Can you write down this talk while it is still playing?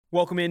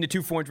Welcome into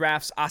 2-for-1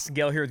 Drafts. Austin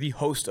Gayle here, the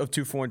host of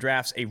 2-for-1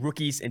 Drafts, a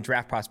rookies and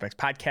draft prospects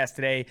podcast.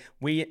 Today,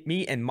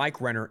 me and Mike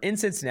Renner in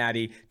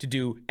Cincinnati to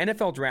do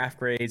NFL draft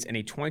grades and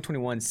a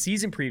 2021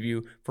 season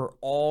preview for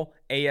all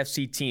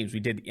AFC teams.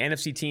 We did the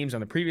NFC teams on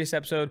the previous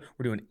episode.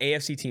 We're doing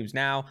AFC teams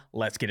now.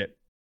 Let's get it.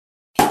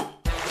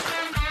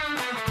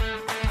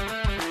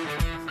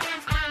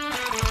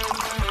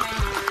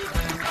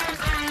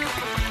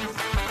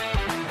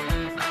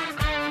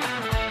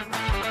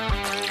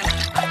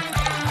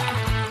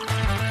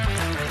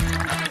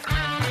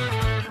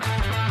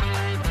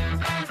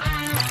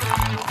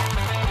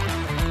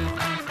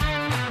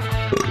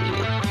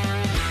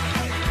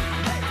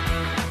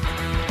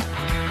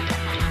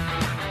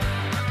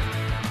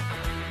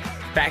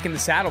 Back in the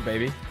saddle,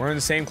 baby. We're in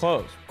the same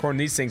clothes. Recording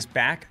these things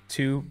back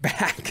to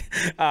back.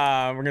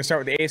 We're going to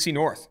start with the AFC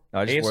North.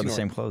 I just AFC wore the North.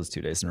 same clothes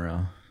 2 days in a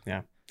row.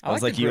 Yeah. I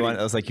was like you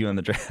on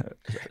the draft.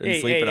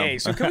 Hey.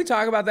 So can we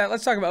talk about that?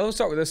 Let's start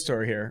with this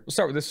story here. We'll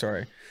start with this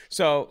story.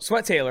 So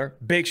Sweat Taylor,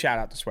 big shout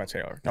out to Sweat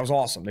Taylor. That was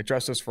awesome. They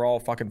dressed us for all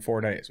fucking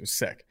 4 days. It was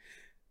sick.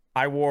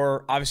 I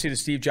wore, obviously, the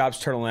Steve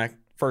Jobs turtleneck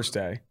first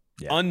day.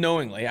 Yeah.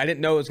 Unknowingly. I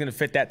didn't know it was going to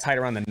fit that tight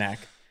around the neck.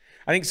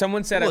 I think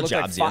someone said I look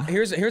like five.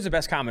 Here's the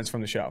best comments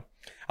from the show.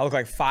 I look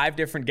like 5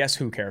 different Guess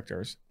Who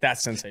characters.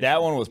 That's sensational.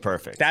 That one was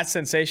perfect. That's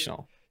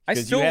sensational. I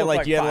still you had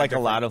look you had a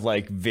lot of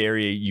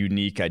very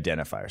unique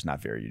identifiers,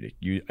 not very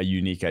unique,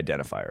 unique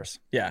identifiers.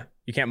 Yeah,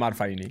 you can't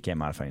modify unique. You can't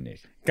modify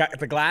unique. Got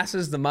the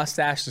glasses, the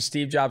mustache, the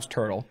Steve Jobs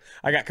turtle.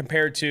 I got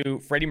compared to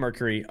Freddie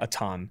Mercury a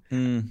ton.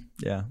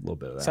 Yeah, a little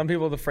bit of that. Some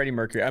people the Freddie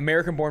Mercury,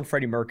 American-born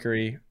Freddie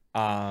Mercury.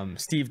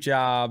 Steve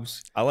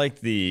Jobs. I like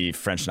the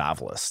French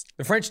novelist.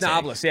 The French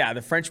novelist, yeah.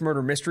 The French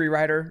murder mystery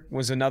writer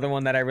was another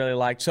one that I really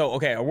liked. So,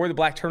 okay, I wore the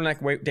black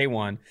turtleneck day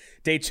 1.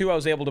 Day 2, I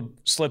was able to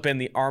slip in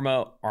the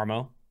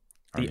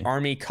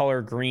Army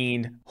color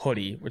green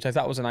hoodie, which I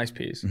thought was a nice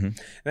piece. Mm-hmm.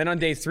 Then on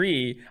day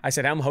 3, I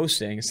said, I'm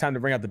hosting. It's time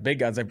to bring out the big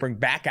guns. I bring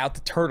back out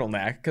the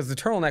turtleneck because the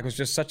turtleneck was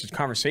just such a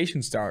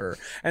conversation starter.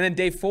 And then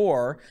day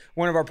 4,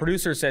 one of our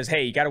producers says,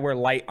 hey, you got to wear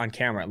light on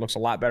camera. It looks a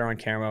lot better on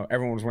camera.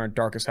 Everyone was wearing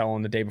dark as hell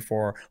on the day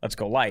before. Let's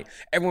go light.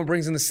 Everyone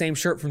brings in the same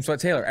shirt from Sweat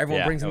Taylor.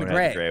 Everyone brings in the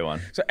gray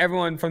one. So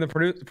everyone from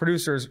the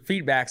producers'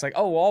 feedback's like,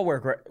 oh, well, I'll wear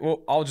gray.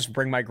 Well, I'll just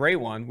bring my gray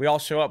one. We all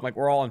show up like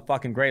we're all in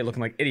fucking gray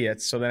looking like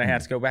idiots. So then I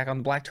had to go back on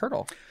the black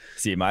turtle.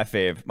 See, my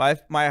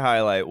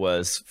highlight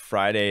was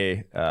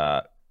Friday.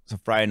 So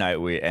Friday night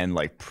we end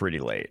pretty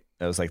late.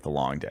 It was the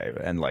long day,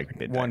 and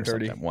midnight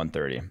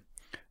 1:30.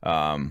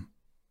 1:30.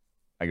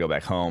 I go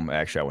back home.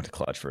 Actually, I went to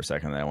Clutch for a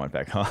second, then I went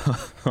back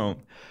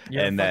home.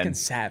 You're and fucking then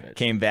savage.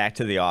 Came Came back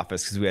to the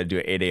office because we had to do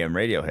an 8 a.m.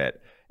 radio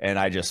hit, and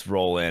I just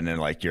roll in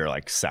and you're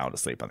sound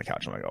asleep on the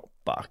couch. I'm like, oh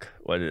fuck,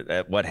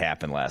 what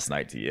happened last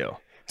night to you?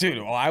 Dude,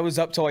 well, I was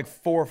up till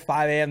 4 or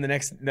 5 a.m.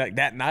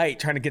 that night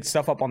trying to get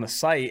stuff up on the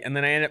site, and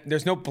then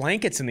there's no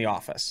blankets in the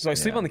office, so I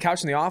sleep on the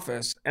couch in the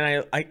office,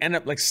 and I end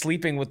up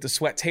sleeping with the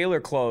Sweat Taylor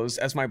clothes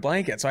as my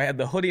blanket. So I had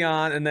the hoodie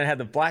on, and then I had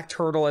the black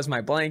turtle as my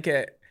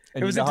blanket.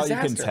 And it was you know a disaster.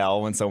 How you can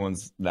tell when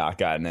someone's not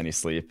gotten any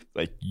sleep?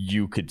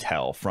 You could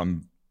tell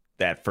from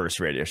that first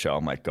radio show.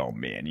 I'm like, oh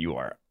man, you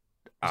are.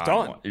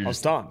 I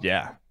was done.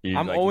 Yeah.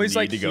 I'm always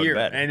here,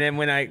 and then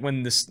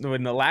when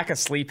the lack of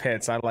sleep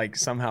hits, I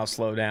somehow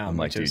slow down. I'm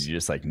like, dude, you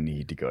just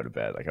need to go to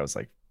bed. I was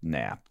like,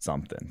 nap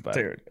something. But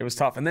dude, it was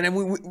tough. And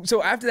then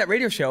so after that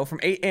radio show from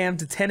 8 a.m.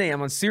 to 10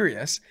 a.m. on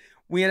Sirius,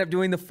 we ended up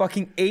doing the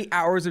fucking 8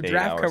 hours of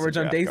draft coverage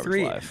on day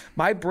 3. Live.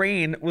 My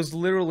brain was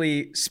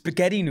literally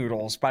spaghetti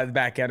noodles by the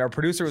back end. Our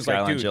producer was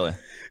Skyline like, dude, chili.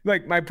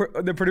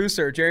 The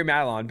producer Jerry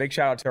Madelon, big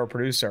shout out to our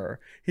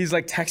producer. He's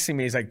texting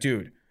me. He's like,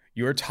 dude,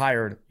 you're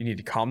tired. You need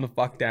to calm the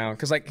fuck down.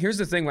 Because here's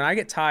the thing. When I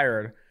get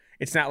tired,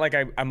 it's not like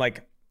I'm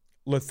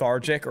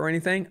lethargic or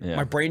anything. Yeah.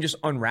 My brain just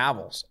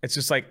unravels. It's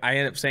just I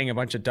end up saying a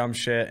bunch of dumb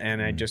shit, and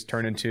I just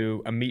turn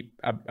into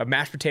a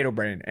mashed potato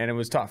brain, and it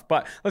was tough.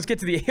 But let's get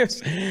to the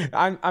AFC.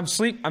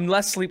 I'm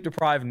less sleep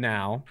deprived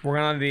now. We're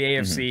going on to the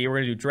AFC. We're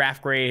going to do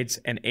draft grades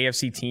and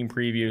AFC team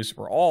previews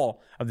for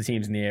all of the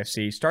teams in the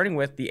AFC, starting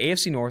with the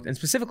AFC North, and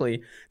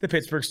specifically the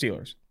Pittsburgh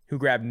Steelers, who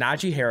grabbed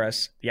Najee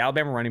Harris, the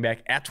Alabama running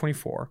back, at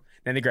 24.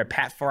 Then they grabbed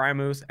Pat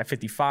Freiermuth at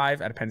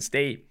 55 out of Penn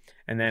State.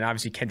 And then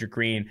obviously Kendrick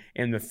Green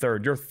in the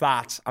 3rd. Your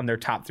thoughts on their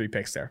top 3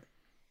 picks there?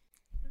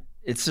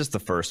 It's just the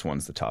first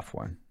one's the tough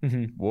one.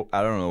 Mm-hmm. Well,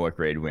 I don't know what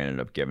grade we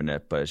ended up giving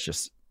it, but it's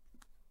just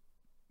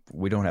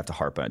we don't have to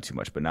harp on it too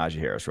much. But Najee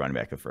Harris running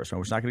back the first one,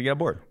 we're not going to get on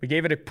board. We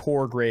gave it a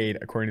poor grade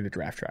according to the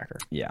draft tracker.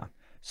 Yeah.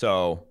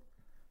 So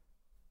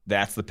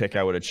that's the pick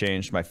I would have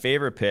changed. My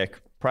favorite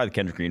pick, probably the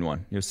Kendrick Green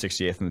one. He was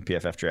 68th in the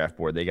PFF draft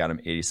board. They got him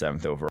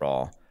 87th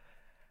overall.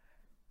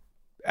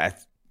 I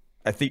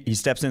think he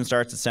steps in and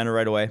starts at center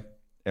right away.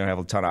 They don't have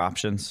a ton of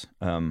options.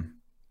 I'm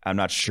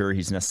not sure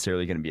he's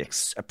necessarily going to be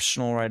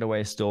exceptional right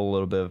away. Still a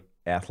little bit of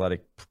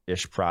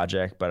athletic-ish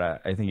project,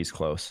 but I think he's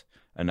close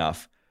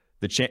enough.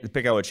 The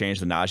pick I would change,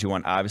 the Najee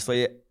one,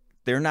 obviously,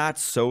 they're not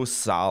so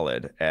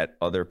solid at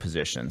other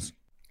positions.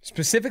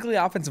 Specifically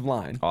offensive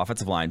line.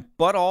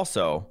 But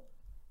also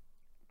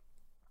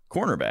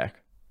cornerback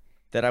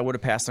that I would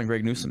have passed on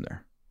Greg Newsome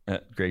there.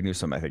 Greg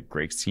Newsome, I think,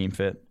 great scheme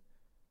fit.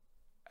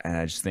 And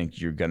I just think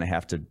you're going to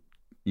have to,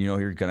 you're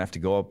going to have to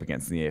go up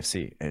against the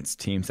AFC. And it's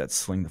teams that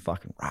sling the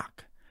fucking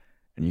rock.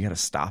 And you got to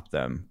stop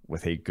them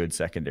with a good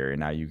secondary.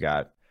 Now you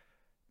got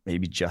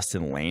maybe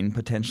Justin Lane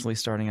potentially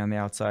starting on the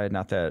outside.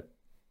 Not that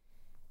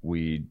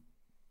we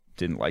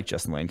didn't like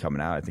Justin Lane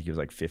coming out. I think he was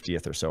like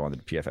 50th or so on the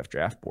PFF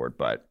draft board.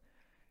 But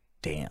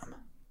damn,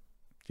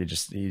 I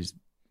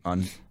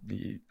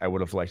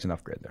would have liked an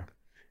upgrade there.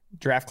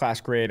 Draft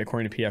class grade,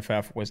 according to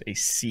PFF, was a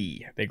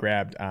C. They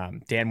grabbed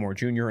Dan Moore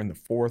Jr. in the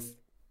 4th.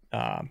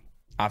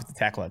 Offensive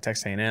tackle at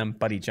Texas A&M.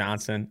 Buddy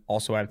Johnson,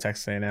 also out of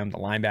Texas A&M, the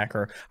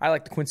linebacker. I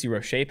like the Quincy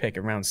Roche pick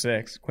at round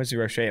 6. Quincy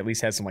Roche at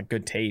least has some like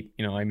good tape.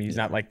 He's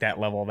not like that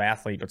level of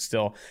athlete, but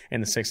still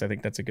in the 6th, I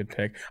think that's a good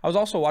pick. I was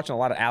also watching a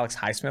lot of Alex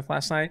Highsmith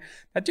last night.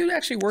 That dude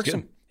actually works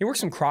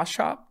some cross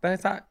chop that I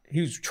thought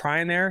he was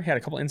trying there. He had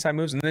a couple inside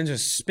moves and then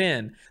just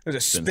spin. There's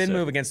a spin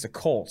move against the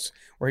Colts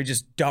where he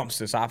just dumps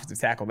this offensive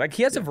tackle. Like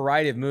he has a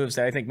variety of moves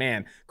that I think,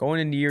 man, going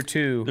into year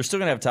 2. They're still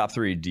going to have top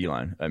 3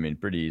 D-line. I mean,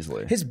 pretty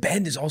easily. His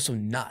bend is also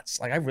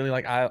nuts. Like I really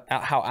like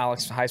how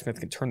Alex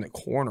Highsmith can turn the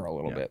corner a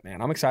little bit,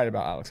 man. I'm excited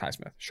about Alex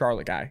Highsmith.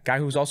 Charlotte guy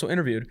who was also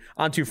interviewed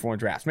on 2-for-1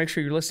 Drafts. Make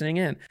sure you're listening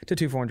in to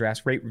 2-for-1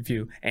 Drafts. Rate,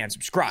 review, and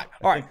subscribe.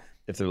 All right.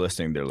 If they're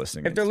listening, they're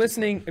listening. If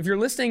you're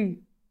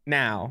listening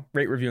now,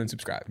 rate, review, and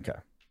subscribe. Okay.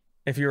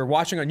 If you're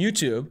watching on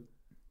YouTube,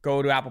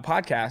 go to Apple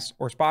Podcasts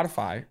or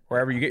Spotify,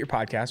 wherever you get your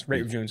podcasts,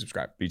 rate, review, and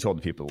subscribe. You told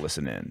the people to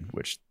listen in,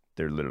 which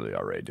they're literally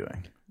already doing.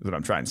 That's what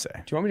I'm trying to say.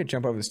 Do you want me to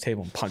jump over this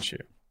table and punch you?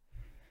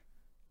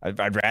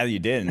 I'd rather you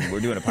didn't. We're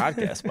doing a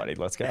podcast, buddy.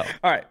 Let's go.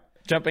 All right.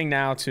 Jumping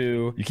now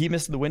to... You keep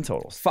missing the win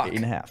totals. Fuck.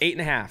 8.5.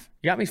 8.5.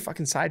 You got me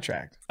fucking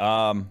sidetracked.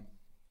 God,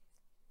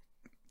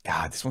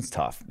 this one's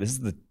tough. This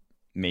is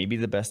maybe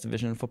the best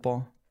division in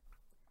football.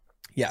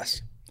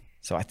 Yes.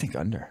 So I think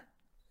under.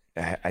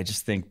 I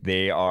just think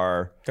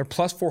they're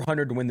plus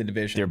 400 to win the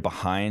division. They're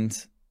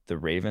behind the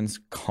Ravens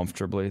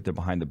comfortably. They're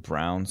behind the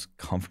Browns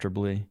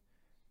comfortably in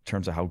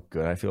terms of how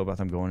good I feel about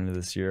them going into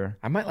this year.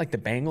 I might like the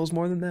Bengals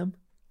more than them.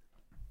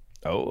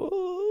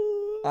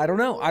 Oh, I don't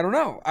know,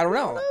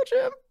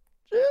 Jim.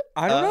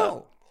 I don't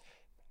know.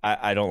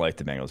 I don't like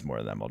the Bengals more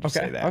than them. I'll just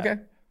say that.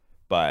 Okay.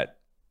 But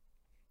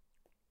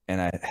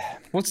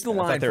what's the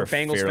line for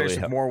Bengals finish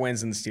with more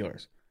wins than the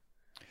Steelers?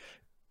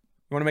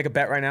 You want to make a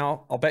bet right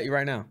now? I'll bet you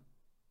right now.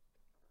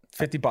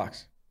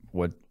 $50.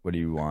 What do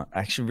you want? I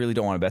actually really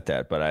don't want to bet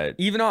that, but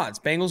even odds.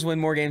 Bengals win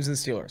more games than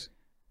Steelers.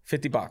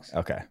 $50.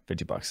 Okay,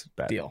 $50.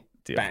 Bet. Deal.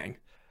 Bang.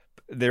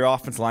 Their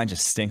offensive line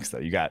just stinks though.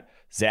 You got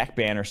Zach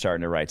Banner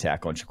starting at right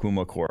tackle and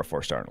Chukwuma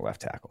Okorafor starting at left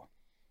tackle.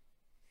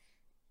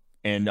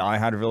 And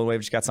Alejandro Villanueva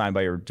just got signed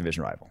by your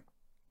division rival,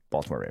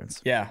 Baltimore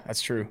Ravens. Yeah,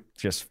 that's true.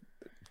 Just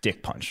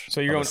dick punch. So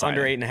you're going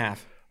under 8.5.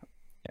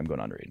 I'm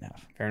going under 8.5.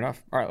 Fair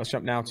enough. All right, let's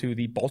jump now to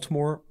the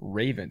Baltimore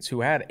Ravens,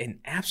 who had an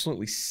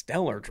absolutely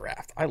stellar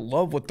draft. I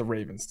love what the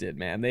Ravens did,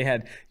 man. They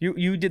had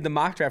you did the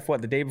mock draft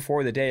the day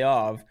before, the day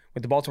of,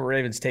 with the Baltimore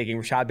Ravens taking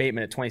Rashad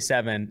Bateman at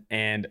 27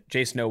 and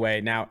Jason Owe,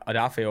 now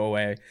Odafe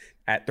Owe,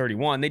 at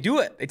 31. They do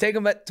it. They take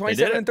him at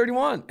 27 and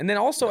 31. And then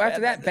also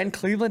after that, Ben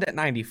Cleveland at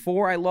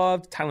 94. I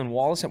loved Tylan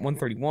Wallace at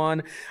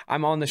 131.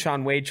 I'm on the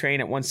Shaun Wade train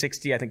at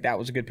 160. I think that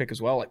was a good pick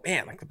as well. Like,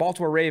 man, the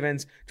Baltimore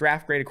Ravens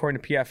draft grade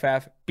according to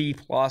PFF, B+.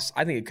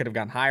 I think it could have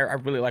gone higher. I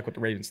really like what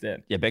the Ravens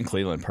did. Yeah, Ben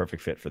Cleveland,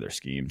 perfect fit for their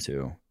scheme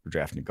too. We're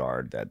drafting a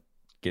guard that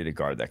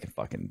can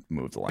fucking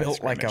move the line.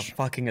 Built like a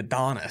fucking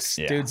Adonis.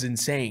 Yeah. Dude's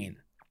insane.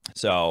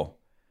 So,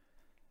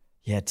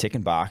 yeah,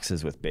 ticking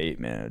boxes with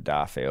Bateman,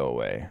 Odafe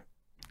Owe.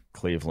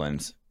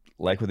 Cleveland,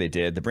 like what they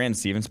did. The Brandon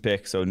Stevens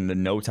pick, so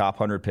no top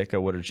 100 pick I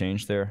would have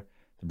changed there.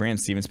 The Brandon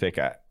Stevens pick,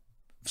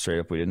 straight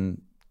up, we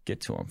didn't get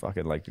to him.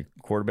 Fucking like the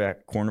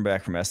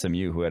cornerback from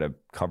SMU who had a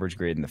coverage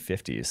grade in the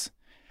 50s.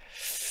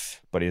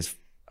 But he's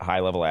a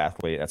high-level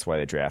athlete. That's why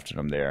they drafted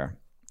him there.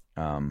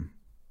 And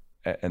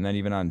then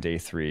even on day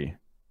 3,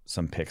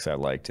 some picks I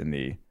liked in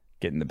the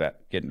getting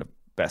the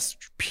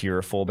best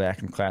pure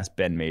fullback in class,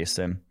 Ben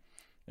Mason.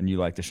 And you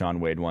like the Shaun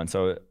Wade one.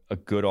 So a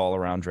good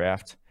all-around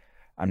draft.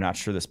 I'm not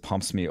sure this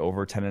pumps me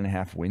over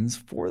 10.5 wins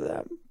for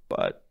them,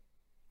 but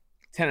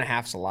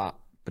 10.5's a lot.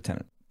 But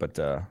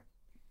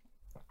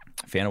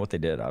fan of what they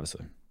did,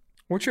 obviously.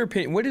 What's your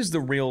opinion? What is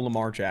the real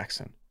Lamar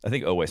Jackson? I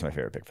think Oweh's my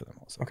favorite pick for them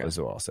also. Okay. That's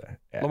what I'll say.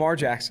 Yeah. Lamar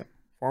Jackson,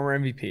 former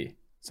MVP.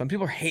 Some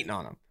people are hating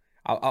on him.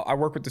 I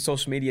work with the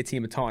social media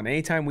team a ton.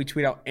 Anytime we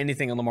tweet out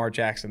anything on Lamar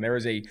Jackson, there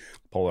is a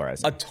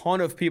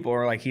ton of people who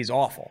are like, he's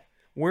awful.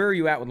 Where are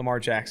you at with Lamar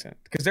Jackson?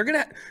 Because they're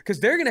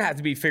gonna have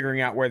to be figuring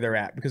out where they're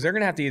at, because they're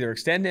gonna have to either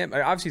extend him.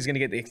 Obviously, he's gonna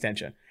get the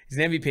extension. He's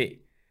an MVP.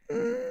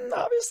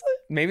 Obviously,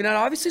 maybe not.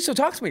 Obviously. So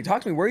talk to me.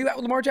 Where are you at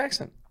with Lamar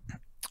Jackson?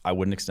 I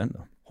wouldn't extend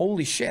him.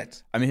 Holy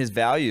shit! I mean, his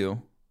value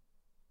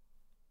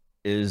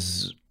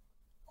is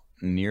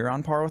near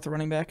on par with the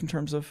running back in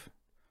terms of,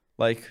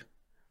 like,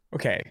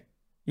 okay.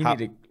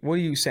 What are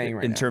you saying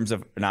right now? In terms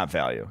of not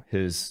value,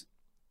 his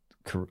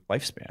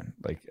lifespan,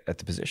 like at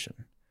the position.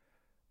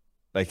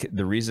 Like,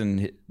 the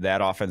reason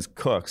that offense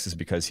cooks is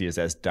because he is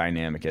as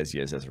dynamic as he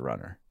is as a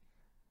runner.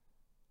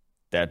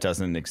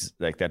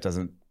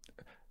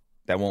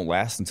 that won't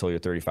last until you're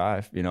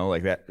 35. You know,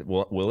 like that.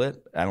 Will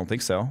it? I don't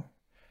think so.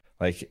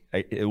 Like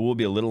it will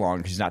be a little longer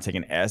because he's not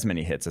taking as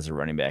many hits as a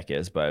running back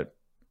is. But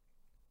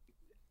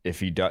if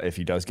he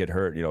does get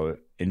hurt, you know,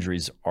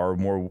 injuries are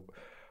more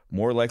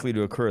likely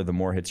to occur the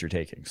more hits you're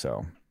taking.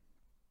 So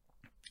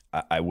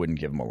I wouldn't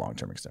give him a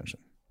long-term extension.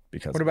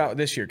 Because what about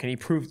this year? Can you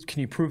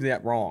prove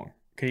that wrong?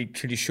 Could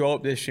he show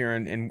up this year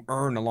and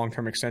earn a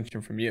long-term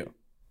extension from you?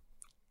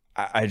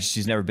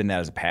 He's never been that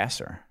as a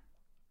passer.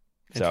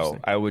 So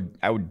I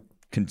would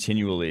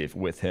continually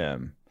with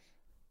him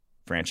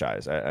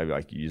franchise. I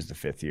like use the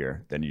 5th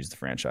year, then use the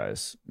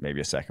franchise,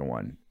 maybe a second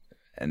one,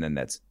 and then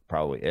that's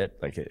probably it.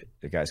 Like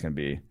the guy's going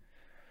to be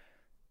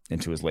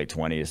into his late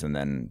 20s, and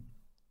then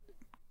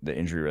the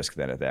injury risk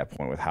then at that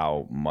point with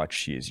how much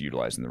he is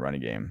utilized in the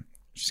running game,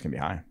 it's just going to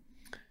be high.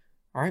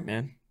 All right,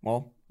 man.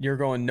 Well, you're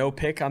going no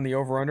pick on the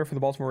over-under for the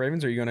Baltimore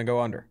Ravens, or are you going to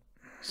go under?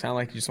 Sound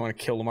like you just want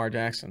to kill Lamar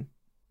Jackson.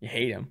 You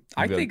hate him.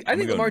 I think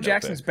Lamar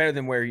Jackson's better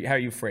than how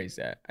you phrase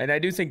that. And I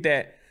do think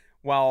that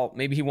while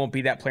maybe he won't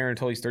be that player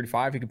until he's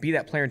 35, he could be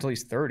that player until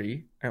he's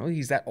 30. I don't think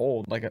he's that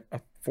old. Like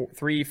a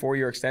 3-4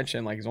 year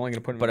extension, like he's only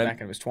going to put him back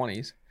in his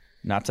 20s.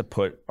 Not to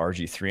put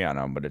RG3 on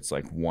him, but it's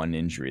like one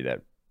injury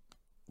that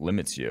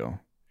limits you.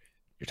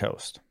 You're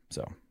toast.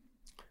 So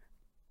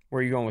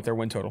where are you going with their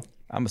win total?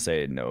 I'm going to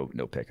say no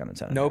pick on the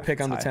 10. No pick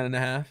on the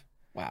 10.5?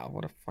 Wow,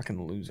 what a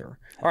fucking loser.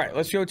 All right,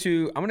 let's go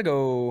to – I'm going to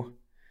go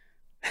 –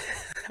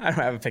 I don't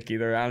have a pick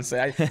either, honestly.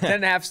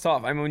 10.5 is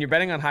tough. I mean, when you're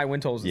betting on high win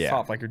totals, it's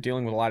tough. Like, you're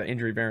dealing with a lot of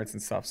injury variance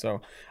and stuff.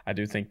 So I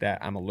do think that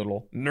I'm a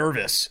little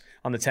nervous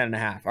on the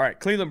 10.5. All right,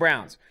 Cleveland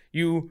Browns.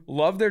 You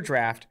love their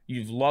draft.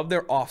 You love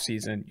their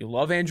offseason. You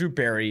love Andrew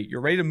Berry. You're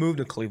ready to move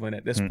to Cleveland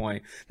at this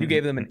point. You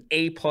gave them an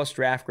A-plus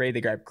draft grade.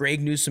 They got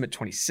Greg Newsome at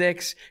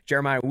 26,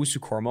 Jeremiah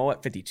Owusu-Koramoah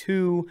at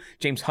 52,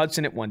 James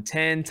Hudson at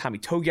 110, Tommy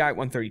Togiai at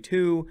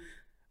 132.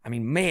 I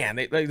mean, man,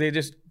 they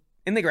just –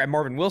 and they grabbed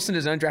Marvin Wilson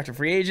as an undrafted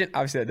free agent.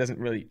 Obviously, that doesn't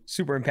really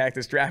super impact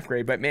this draft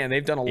grade, but man,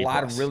 they've done a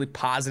lot of really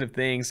positive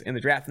things in the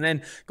draft. And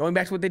then going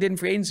back to what they did in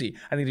free agency,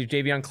 I think the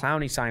Javion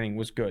Clowney signing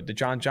was good. The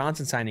John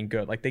Johnson signing,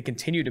 good. Like, they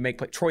continue to make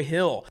Troy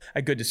Hill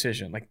a good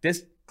decision. Like,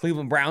 this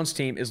Cleveland Browns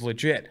team is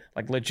legit.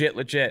 Like,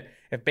 legit.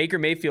 If Baker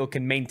Mayfield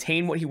can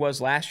maintain what he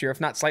was last year,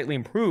 if not slightly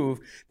improve,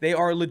 they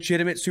are a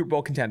legitimate Super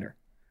Bowl contender.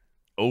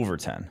 Over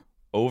 10.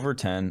 Over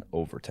 10.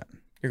 Over 10.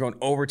 You're going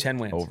over 10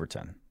 wins. Over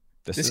 10.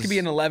 This could be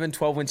an 11,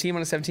 12-win team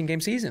on a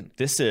 17-game season.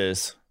 This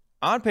is,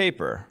 on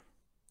paper,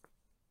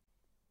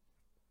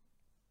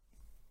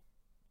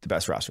 the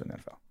best roster in the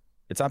NFL.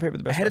 It's on paper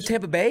the best roster. Ahead of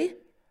Tampa Bay?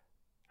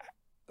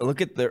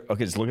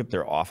 Just look at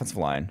their offensive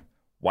line,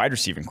 wide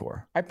receiving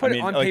core. I put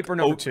it on paper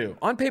number 2.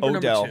 On paper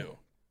Odell, number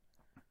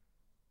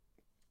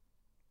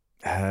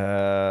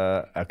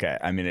 2. Okay.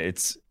 I mean,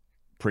 it's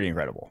pretty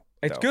incredible.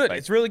 It's good. Like,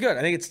 it's really good.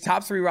 I think it's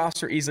top 3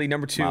 roster easily.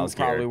 Number 2 is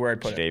probably where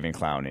I'd put it. Jadeveon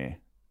Clowney,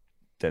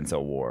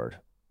 Denzel Ward.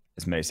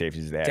 As many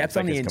safeties as they have. Depth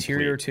on the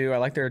interior, too. I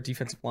like their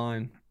defensive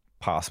line.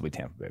 Possibly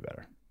Tampa Bay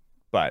better.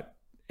 But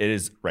it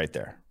is right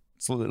there.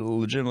 It's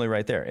legitimately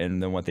right there.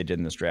 And then what they did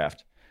in this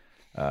draft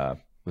was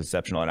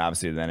exceptional. And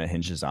obviously then it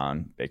hinges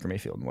on Baker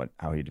Mayfield and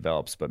how he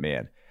develops. But,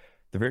 man,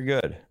 they're very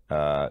good.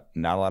 Not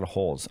a lot of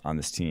holes on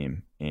this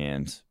team.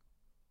 And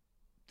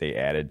they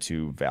added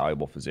 2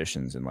 valuable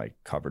positions in, like,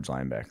 coverage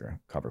linebacker,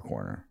 cover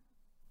corner.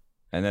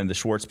 And then the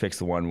Schwartz pick's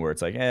the one where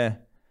it's like,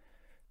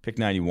 pick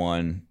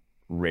 91.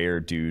 Rare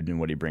dude and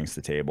what he brings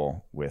to the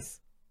table with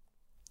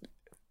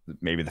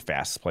maybe the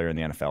fastest player in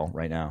the NFL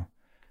right now.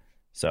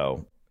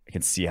 So I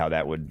can see how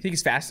that would. You think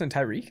he's faster than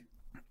Tyreek?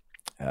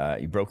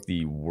 He broke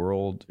the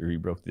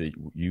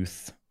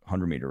youth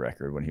 100-meter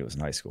record when he was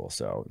in high school.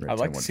 So I'd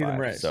like to see them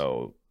race.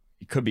 So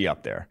he could be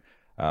up there.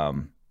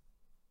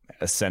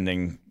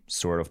 Ascending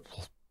sort of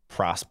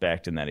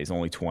prospect in that he's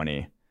only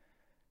 20,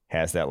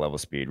 has that level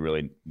of speed,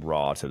 really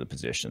raw to the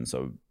position.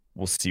 So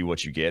we'll see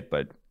what you get,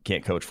 but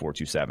can't coach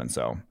 4.27.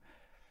 So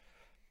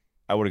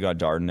I would have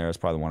got Darden there. It's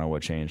probably the one I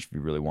would have changed if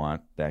you really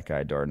want that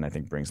guy. Darden, I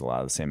think, brings a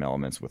lot of the same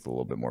elements with a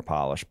little bit more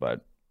polish,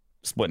 but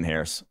splitting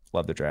hairs.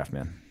 Love the draft,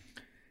 man.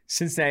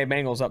 Cincinnati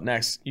Bengals up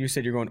next. You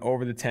said you're going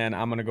over the 10.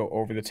 I'm going to go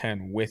over the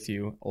 10 with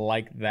you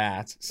like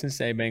that.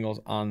 Cincinnati Bengals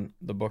on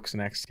the books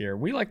next year.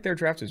 We like their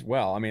draft as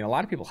well. I mean, a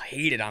lot of people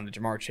hated on the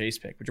Jamar Chase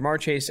pick. But Jamar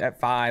Chase at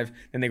 5,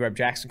 then they grabbed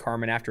Jackson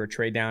Carman after a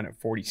trade down at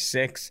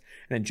 46,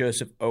 and then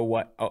Joseph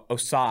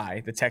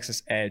Osai, the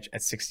Texas edge,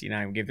 at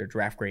 69. We gave their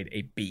draft grade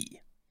a B.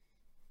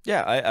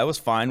 Yeah, I was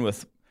fine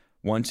with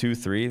 1, 2,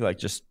 3,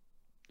 like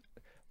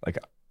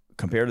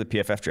compared to the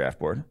PFF draft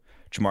board.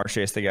 Jamar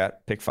Chase, they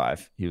got pick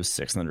 5. He was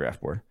 6th on the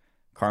draft board.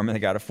 Carmen, they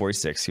got at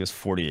 46. He was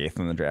 48th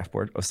on the draft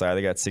board. Osai,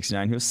 they got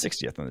 69. He was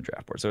 60th on the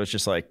draft board. So it's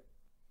just like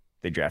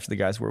they drafted the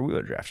guys where we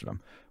would have drafted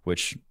them,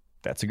 which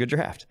that's a good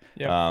draft.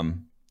 Yep.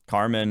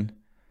 Carmen,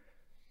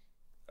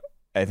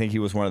 I think he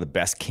was one of the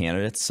best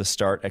candidates to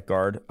start at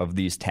guard of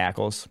these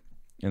tackles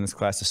in this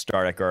class, to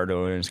start at guard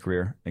in his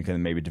career and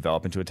can maybe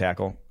develop into a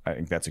tackle. I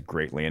think that's a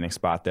great landing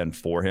spot then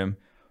for him.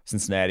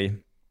 Cincinnati,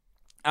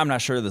 I'm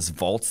not sure this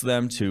vaults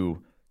them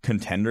to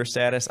contender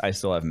status. I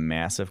still have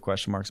massive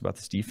question marks about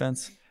this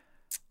defense.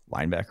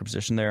 Linebacker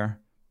position there.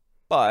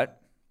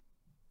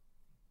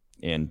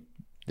 and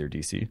they're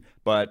DC,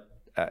 but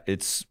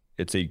it's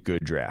a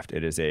good draft.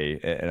 It is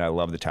and I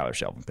love the Tyler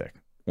Shelvin pick,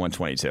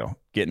 122,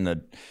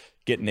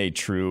 getting a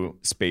true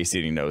space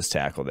eating nose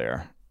tackle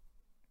there.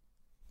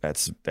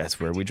 That's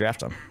where we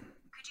draft him.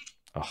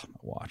 Oh, my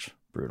watch,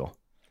 brutal.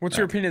 What's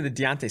your opinion of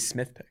the Deontay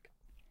Smith pick?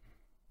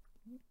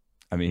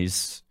 I mean,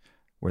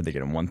 where'd they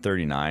get him?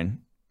 139.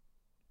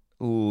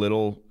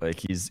 Little, like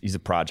he's a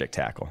project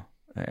tackle,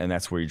 and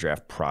that's where you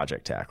draft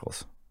project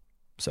tackles.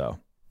 So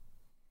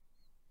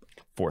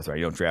 4th round,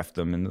 you don't draft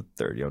them in the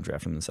 3rd, you don't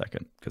draft them in the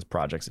 2nd, because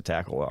projects at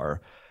tackle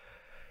are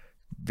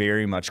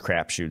very much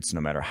crapshoots, no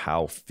matter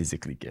how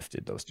physically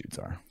gifted those dudes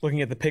are.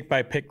 Looking at the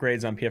pick-by-pick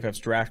grades on PFF's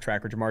draft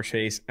tracker, Jamar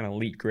Chase, an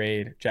elite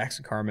grade.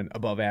 Jackson Carman,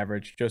 above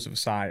average. Joseph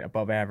Asai,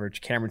 above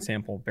average. Cameron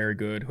Sample, very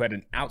good, who had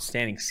an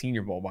outstanding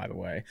Senior Bowl, by the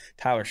way.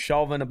 Tyler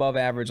Shelvin, above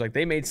average. Like,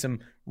 they made some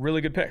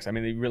really good picks. I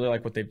mean, they really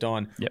like what they've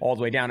done all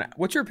the way down.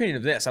 What's your opinion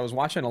of this? I was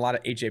watching a lot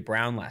of A.J.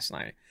 Brown last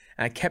night,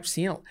 and I kept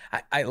seeing,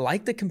 I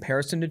like the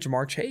comparison to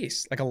Jamar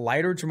Chase, like a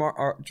lighter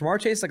Jamar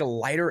Chase, like a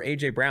lighter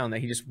A.J. Brown, that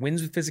he just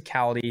wins with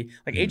physicality.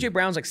 Like A.J.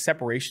 Brown's like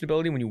separation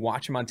ability when you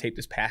watch him on tape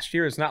this past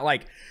year, it's not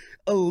like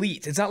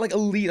elite. It's not like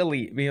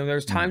elite. You know,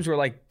 there's times where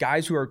like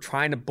guys who are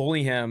trying to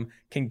bully him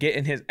can get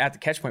in at the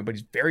catch point, but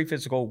he's very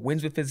physical,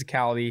 wins with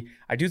physicality.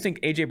 I do think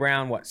A.J.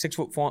 Brown,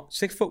 6'1",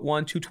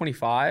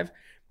 225.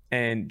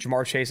 And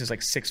Jamar Chase is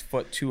like 6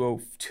 foot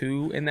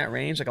 202 in that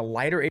range, like a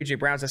lighter AJ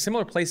Brown. It's a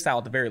similar play style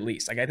at the very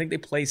least. Like I think they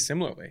play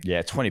similarly.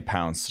 Yeah, 20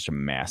 pounds, such a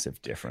massive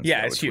difference.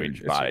 Yeah, it's between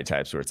huge. Body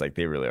types where it's like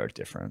they really are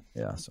different.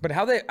 Yeah. So. But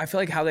I feel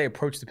like how they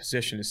approach the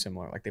position is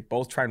similar. Like they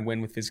both try and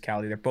win with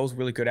physicality. They're both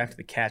really good after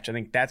the catch. I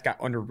think that's got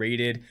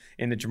underrated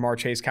in the Jamar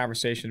Chase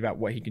conversation about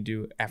what he can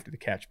do after the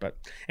catch.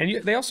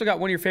 They also got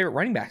one of your favorite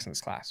running backs in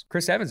this class,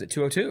 Chris Evans at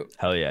 202.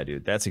 Hell yeah,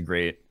 dude. That was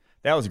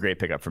a great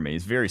pickup for me.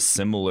 He's very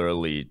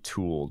similarly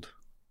tooled.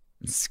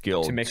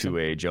 Skilled to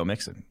a Joe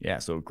Mixon. Yeah,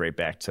 so great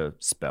back to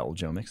spell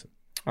Joe Mixon.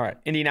 All right,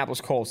 Indianapolis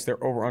Colts,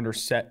 they're over under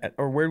set at,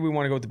 or where do we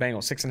want to go with the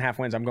Bengals? 6.5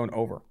 wins. I'm going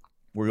over.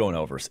 We're going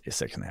over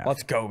 6.5.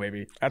 Let's go,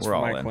 baby. That's for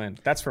Mike Quinn.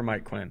 That's for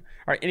Mike Quinn.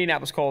 All right,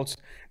 Indianapolis Colts,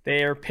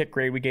 their pick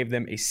grade, we gave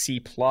them a C+.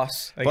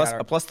 Plus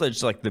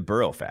just like the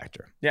Burrow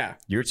factor. Yeah.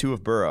 Year 2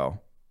 of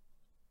Burrow,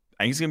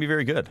 I think he's going to be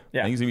very good.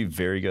 Yeah. I think he's going to be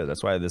very good.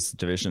 That's why this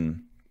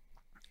division,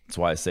 that's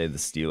why I say the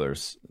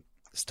Steelers,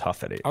 it's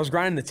tough at 8. I was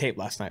grinding the tape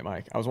last night,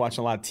 Mike. I was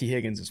watching a lot of T.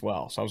 Higgins as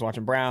well. So I was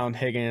watching Brown,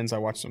 Higgins. I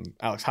watched some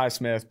Alex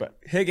Highsmith. But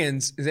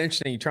Higgins is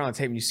interesting. You turn on the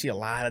tape and you see a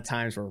lot of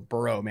times where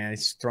Burrow, man,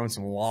 he's throwing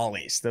some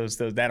lollies.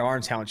 That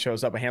arm talent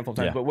shows up a handful of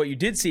times. Yeah. But what you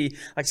did see,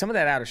 like some of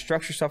that out of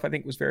structure stuff, I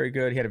think was very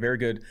good. He had a very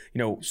good,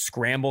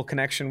 scramble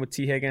connection with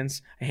T.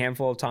 Higgins a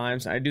handful of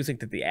times. And I do think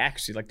that the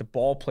accuracy, like the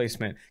ball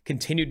placement,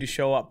 continued to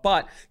show up.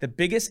 But the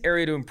biggest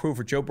area to improve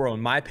for Joe Burrow,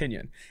 in my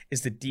opinion,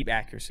 is the deep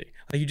accuracy.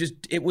 Like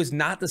it was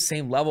not the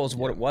same level as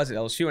what it was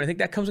at LSU. And I think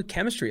that comes with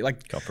chemistry.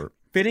 Like comfort.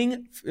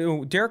 Fitting.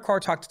 Derek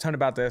Carr talked a ton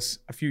about this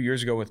a few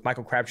years ago with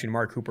Michael Crabtree and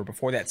Mark Cooper.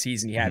 Before that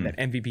season, he had that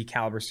MVP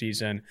caliber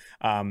season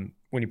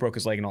when he broke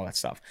his leg and all that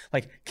stuff.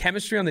 Like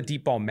chemistry on the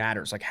deep ball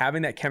matters. Like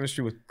having that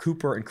chemistry with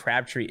Cooper and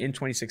Crabtree in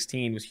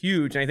 2016 was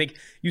huge. And I think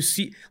you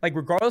see, like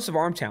regardless of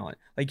arm talent,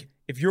 like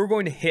if you're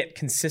going to hit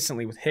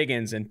consistently with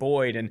Higgins and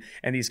Boyd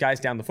and these guys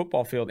down the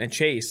football field and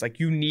Chase, like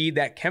you need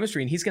that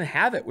chemistry, and he's going to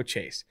have it with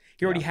Chase.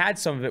 He already had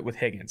some of it with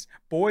Higgins.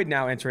 Boyd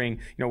now entering,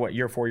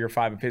 year 4, year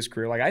 5 of his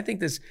career. Like I think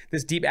this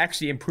deep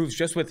actually improves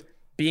just with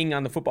being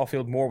on the football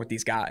field more with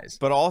these guys.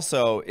 But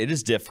also, it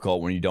is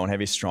difficult when you don't have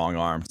a strong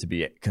arm to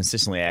be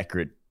consistently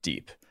accurate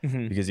deep.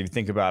 Because if you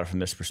think about it from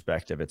this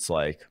perspective, it's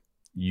like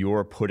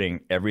you're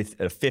putting a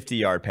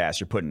 50-yard pass,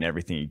 you're putting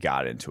everything you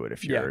got into it.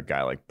 If you're a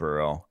guy like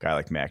Burrow, a guy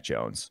like Mac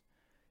Jones,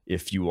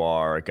 if you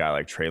are a guy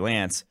like Trey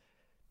Lance,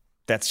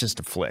 that's just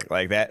a flick.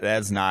 Like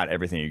that's not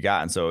everything you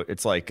got. And so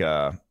it's like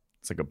a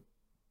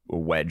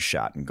wedge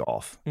shot in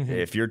golf.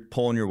 If you're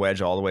pulling your wedge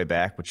all the way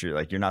back, but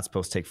you're not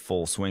supposed to take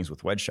full swings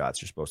with wedge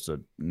shots. You're supposed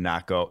to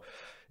not go.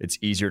 It's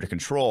easier to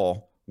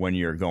control when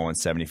you're going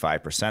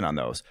 75% on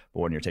those.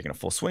 But when you're taking a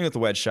full swing with the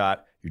wedge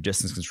shot, your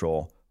distance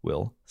control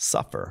will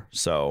suffer.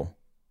 So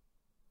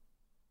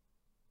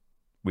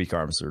weak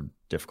arms are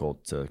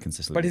difficult to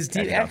consistently. But his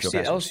deep actually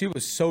at LSU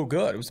was so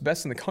good. It was the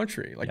best in the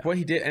country. Like what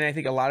he did, and I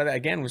think a lot of that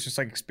again was just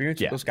like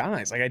experience with those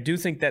guys. Like I do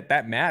think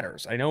that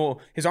matters. I know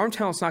his arm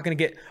talent's not going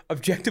to get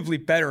objectively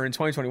better in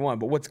 2021,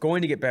 but what's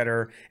going to get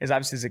better is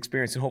obviously his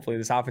experience and hopefully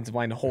this offensive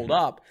line to hold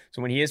up.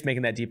 So when he is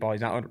making that deep ball, he's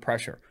not under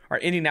pressure. Our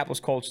Indianapolis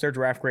Colts, their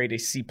draft grade a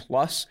C+.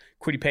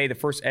 Kwity Paye, the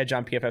first edge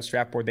on PFF's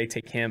draft board, they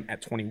take him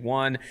at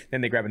 21.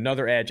 Then they grab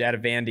another edge out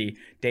of Vandy,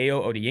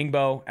 Dayo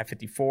Odeyingbo at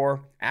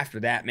 54.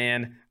 After that,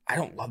 man, I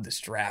don't love this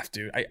draft,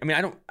 dude. I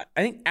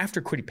think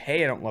after Kwity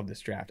Paye, I don't love this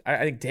draft. I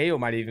think Dayo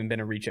might have even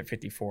been a reach at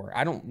 54.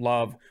 I don't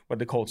love what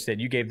the Colts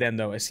did. You gave them,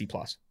 though, a C+.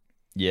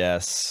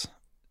 Yes.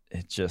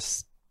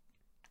 This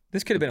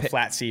could have been a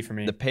flat C for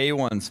me. The Paye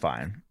one's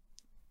fine.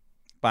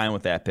 Fine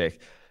with that pick.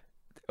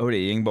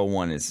 Odeyingbo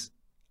one is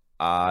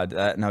odd.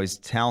 Now, he's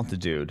a talented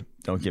dude.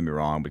 Don't get me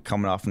wrong. But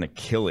coming off an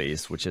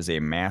Achilles, which is a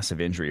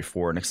massive injury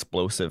for an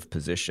explosive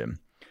position.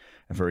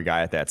 And for a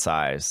guy at that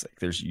size,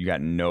 like you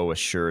got no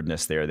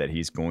assuredness there that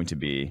he's going to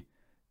be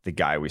the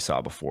guy we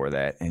saw before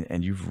that.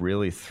 And you've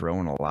really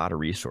thrown a lot of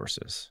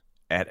resources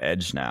at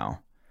edge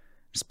now,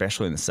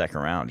 especially in the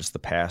second round. Just the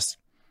past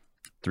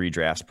 3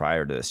 drafts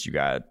prior to this, you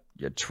had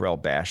Terrell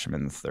Basham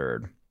in the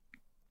third,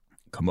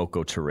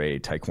 Kamoko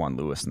Toure, Taekwon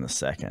Lewis in the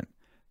second,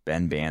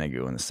 Ben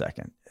Banogu in the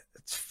second.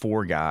 It's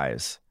 4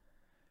 guys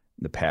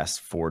in the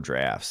past 4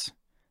 drafts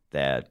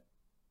that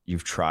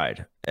you've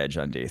tried edge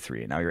on day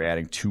 3. Now you're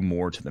adding 2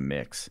 more to the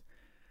mix.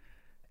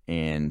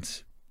 And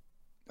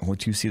only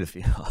 2 see the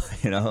field.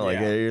 Like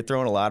you're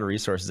throwing a lot of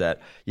resources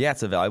at,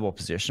 it's a valuable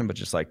position, but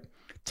just like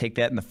take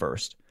that in the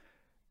first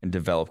and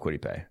develop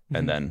Kwity Paye.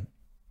 And then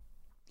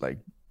like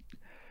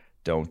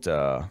don't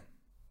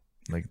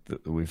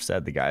we've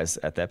said the guys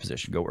at that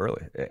position go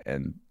early,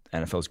 and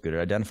NFL's good at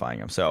identifying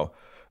them. So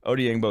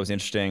Odiengbo is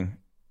interesting.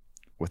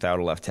 Without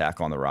a left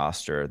tackle on the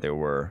roster, there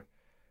were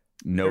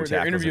no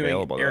tackles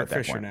available Eric at that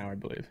Fisher point. now, I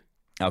believe.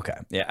 Okay.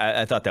 Yeah,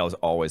 I thought that was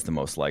always the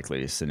most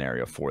likely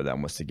scenario for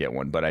them was to get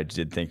one, but I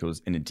did think it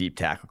was in a deep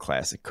tackle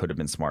class. It could have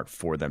been smart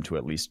for them to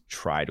at least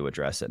try to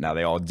address it. Now,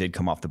 they all did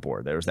come off the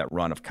board. There was that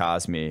run of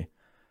Cosme,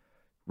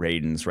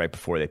 Radens right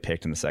before they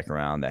picked in the second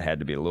round. That had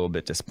to be a little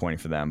bit disappointing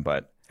for them,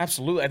 but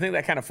absolutely. I think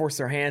that kind of forced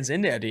their hands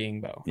into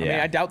Odiengbo. Yeah. I mean,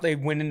 I doubt they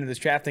went into this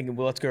draft thinking,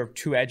 well, let's go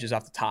 2 edges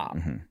off the top.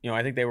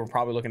 I think they were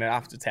probably looking at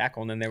offensive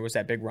tackle, and then there was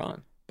that big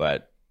run.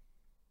 But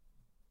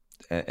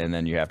and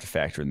then you have to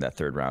factor in that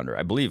third rounder.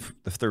 I believe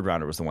the third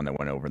rounder was the one that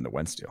went over in the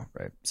Wentz deal,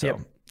 right? So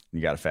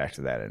you got to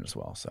factor that in as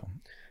well. So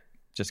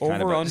just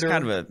kind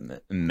of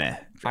a meh.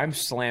 I'm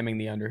slamming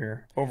the under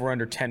here. Over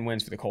under 10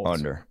 wins for the Colts.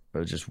 Under,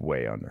 but just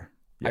way under.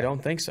 Yeah. I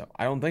don't think so,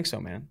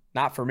 man.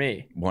 Not for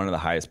me. One of the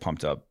highest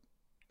pumped up.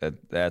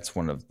 That's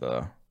one of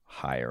the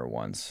higher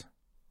ones.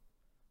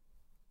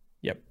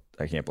 Yep.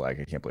 I can't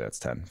believe that's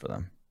 10 for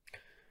them.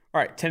 All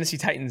right, Tennessee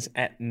Titans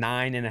at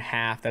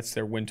 9.5. That's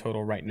their win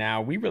total right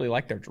now. We really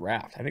like their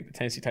draft. I think the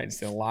Tennessee Titans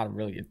did a lot of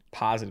really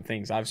positive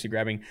things. Obviously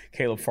grabbing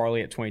Caleb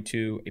Farley at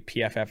 22, a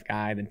PFF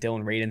guy, then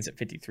Dylan Radins at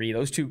 53.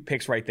 Those 2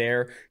 picks right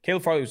there.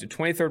 Caleb Farley was the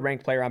 23rd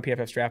ranked player on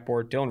PFF's draft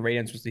board. Dylan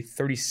Radins was the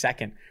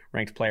 32nd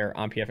ranked player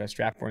on PFF's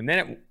draft board. And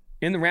then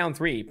in the round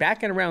 3,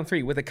 back in round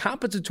 3, with a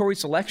compensatory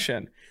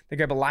selection, they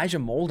grab Elijah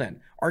Molden,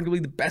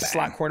 arguably the best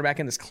slot cornerback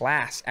in this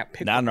class at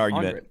pick 100. Not an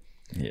argument.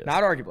 Yes.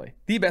 Not arguably.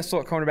 The best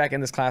slot cornerback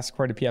in this class,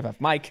 according to PFF.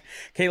 Mike,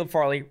 Caleb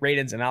Farley,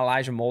 Radins, and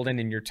Elijah Molden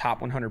in your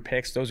top 100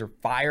 picks. Those are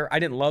fire. I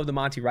didn't love the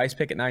Monty Rice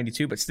pick at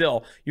 92, but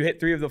still, you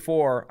hit 3 of the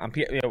 4 on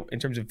in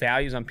terms of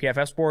values on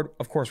PFF's board.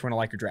 Of course, we're going to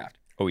like your draft.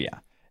 Oh, yeah.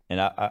 And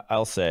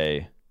I'll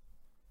say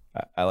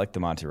I like the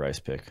Monty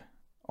Rice pick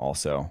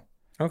also.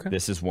 Okay.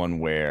 This is one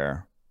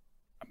where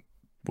I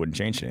wouldn't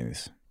change any of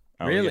these.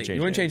 Really?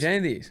 You wouldn't change any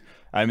of these?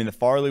 I mean, the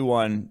Farley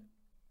one,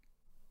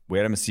 we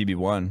had him a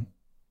CB1.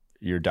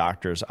 Your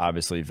doctors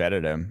obviously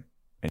vetted him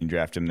and you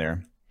drafted him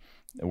there.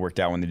 It worked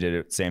out when they did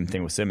it. Same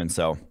thing with Simmons.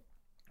 So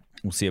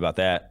we'll see about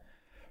that.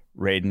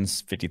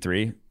 Radins,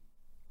 53.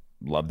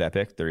 Love that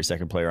pick.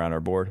 32nd player on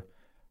our board.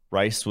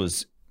 Rice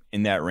was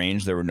in that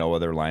range. There were no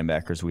other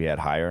linebackers we had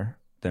higher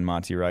than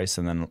Monty Rice.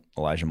 And then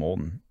Elijah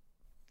Molden.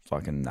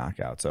 Fucking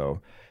knockout.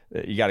 So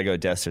you got to go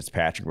Des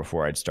Fitzpatrick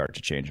before I'd start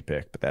to change a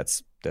pick. But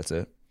that's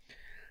it.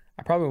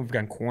 I probably would have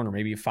gone corner,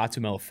 maybe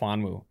Fatu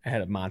Melifonwu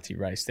ahead of Monty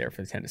Rice there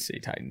for the Tennessee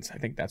Titans. I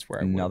think that's where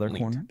I would have leaned.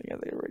 Corner. Yeah,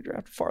 they already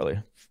drafted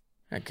Farley.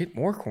 I get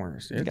more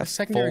corners. Dude. Got the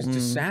secondary is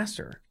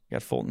disaster. You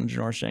got Fulton,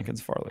 Janoris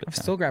Jenkins, Farley. I'm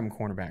still grabbing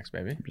cornerbacks,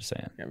 baby. I'm just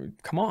saying. I mean,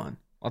 come on,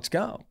 let's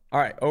go. All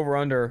right, over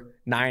under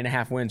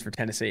 9.5 wins for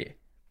Tennessee.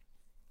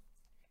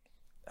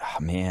 Oh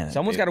man,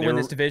 someone's got to win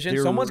this division.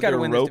 Someone's got to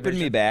win this division. They're roping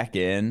me back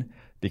in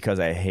because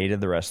I hated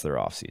the rest of their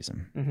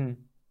offseason. Mm-hmm.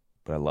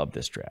 But I love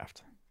this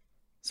draft,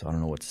 so I don't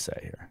know what to say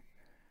here.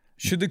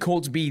 Should the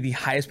Colts be the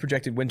highest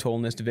projected win total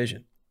in this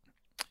division?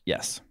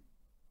 Yes.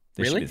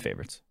 They really? should be the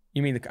favorites.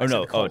 You mean the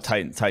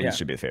Titans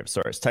should be the favorites.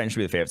 Sorry, Titans should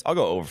be the favorites. I'll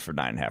go over for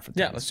 9.5 for the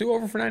Yeah, let's do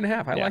over for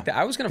 9.5. I like that.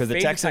 I was going to fade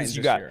the Texans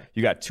you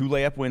got 2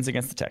 layup wins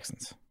against the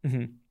Texans.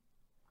 Mm-hmm.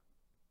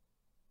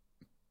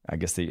 I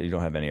guess you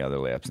don't have any other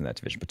layups in that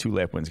division, but 2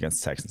 layup wins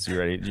against the Texans. You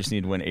ready? You just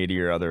need to win 80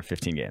 or other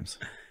 15 games.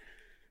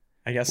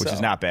 I guess which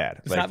is not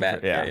bad. It's not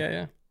bad.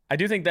 Yeah. I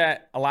do think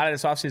that a lot of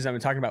this offseason I've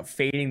been talking about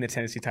fading the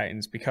Tennessee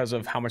Titans because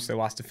of how much they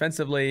lost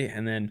defensively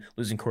and then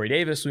losing Corey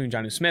Davis, losing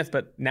Jonnu Smith.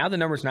 But now the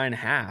number's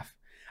 9.5.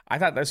 I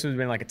thought this would have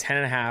been like a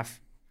 10.5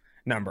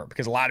 number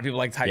because a lot of people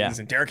like Titans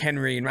and Derrick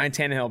Henry and Ryan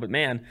Tannehill. But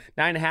man,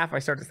 9.5, I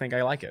start to think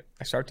I like it.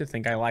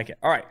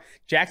 All right.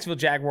 Jacksonville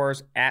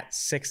Jaguars at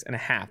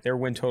 6.5. Their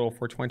win total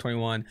for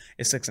 2021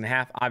 is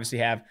 6.5. Obviously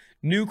have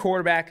new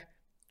quarterback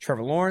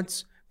Trevor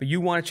Lawrence. But you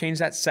want to change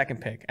that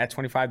second pick. At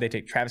 25, they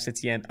take Travis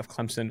Etienne of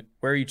Clemson.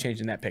 Where are you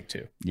changing that pick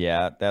to?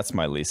 Yeah, that's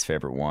my least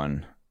favorite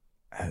one.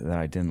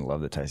 I didn't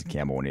love the Tyson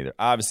Campbell one either.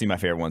 Obviously, my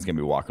favorite one's going to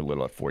be Walker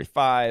Little at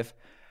 45.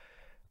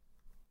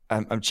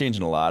 I'm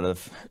changing a lot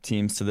of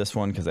teams to this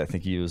one because I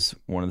think he was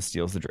one of the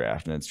steals of the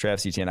draft. And it's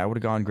Travis Etienne. I would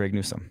have gone Greg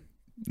Newsome.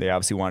 They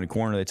obviously wanted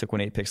corner. They took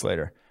one 8 picks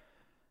later.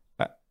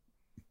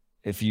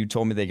 if you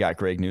told me they got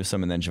Greg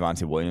Newsome and then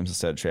Javonte Williams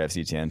instead of Travis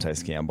Etienne,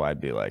 Tyson Campbell,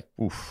 I'd be like,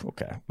 oof,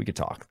 okay, we could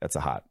talk. That's a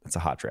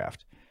hot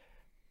draft.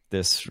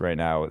 This right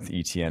now with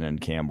Etienne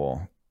and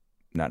Campbell,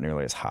 not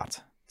nearly as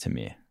hot to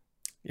me.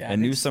 Yeah,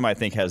 and Newsome, I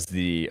think, has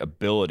the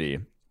ability,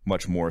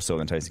 much more so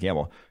than Tyson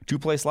Campbell, to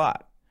play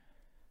slot,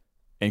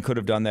 and could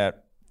have done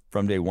that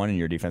from day one in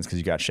your defense because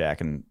you got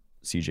Shaq and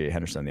CJ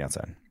Henderson on the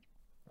outside.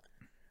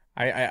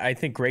 I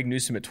think Greg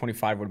Newsome at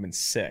 25 would have been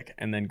sick,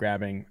 and then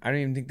grabbing. I don't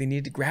even think they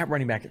needed to grab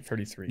running back at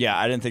 33. Yeah,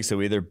 I didn't think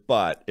so either.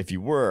 But if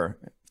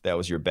that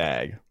was your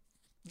bag,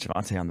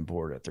 Javonte on the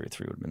board at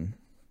 33 would have been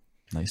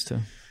nice too.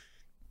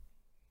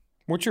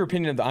 What's your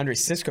opinion of the Andre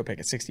Cisco pick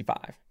at 65?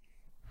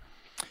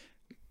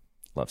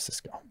 Love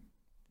Cisco,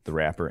 the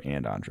rapper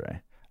and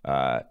Andre.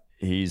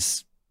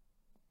 He's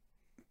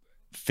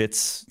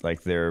fits like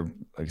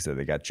I said,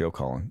 they got Joe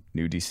Cullen,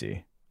 new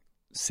DC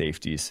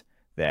safeties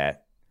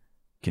that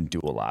can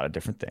do a lot of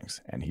different things,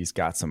 and he's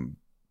got some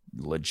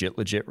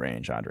legit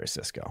range. Andre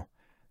Cisco,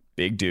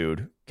 big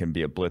dude, can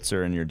be a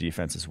blitzer in your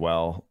defense as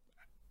well.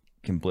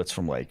 Can blitz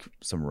from like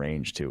some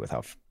range too with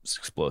how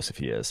explosive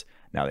he is.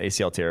 Now the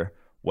ACL tear,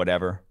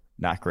 whatever,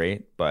 not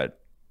great, but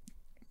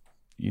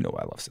you know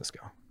I love Cisco.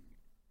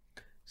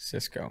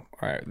 Cisco.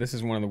 All right, this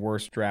is one of the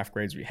worst draft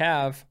grades we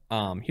have.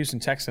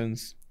 Houston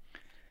Texans.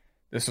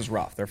 This was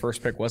rough. Their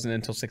first pick wasn't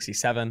until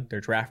 67.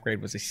 Their draft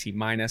grade was a C-.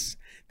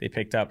 They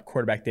picked up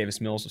quarterback Davis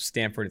Mills of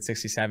Stanford at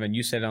 67.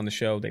 You said it on the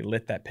show. They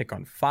lit that pick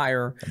on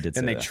fire.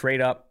 Then they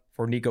trade up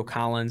for Nico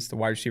Collins, the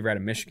wide receiver out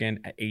of Michigan,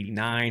 at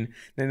 89.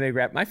 Then they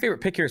grab, my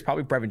favorite pick here is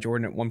probably Brevin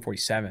Jordan at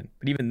 147.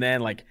 But even then,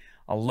 like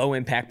a low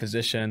impact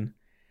position.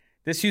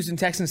 This Houston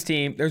Texans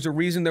team, there's a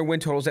reason their win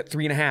total's at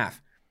 3.5.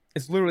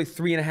 It's literally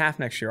 3.5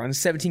 next year on a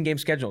 17-game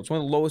schedule. It's one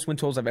of the lowest win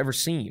totals I've ever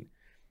seen.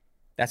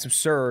 That's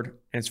absurd,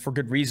 and it's for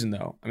good reason,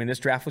 though. I mean, this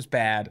draft was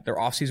bad. Their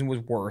offseason was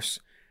worse.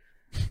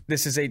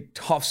 This is a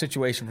tough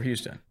situation for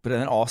Houston. But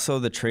then also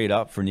the trade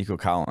up for Nico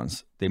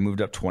Collins, they moved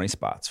up 20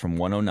 spots from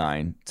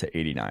 109 to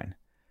 89.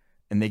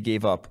 And they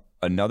gave up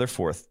they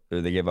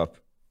gave up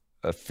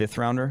a fifth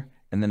rounder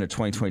and then a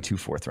 2022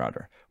 fourth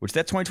rounder, which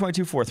that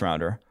 2022 fourth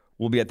rounder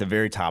will be at the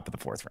very top of the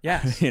fourth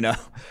round. Yeah.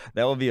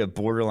 That will be a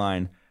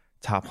borderline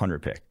top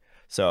 100 pick.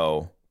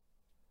 So,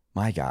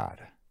 my God.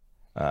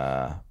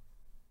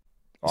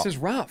 This is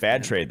rough.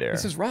 Bad trade there.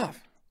 This is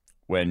rough.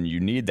 When you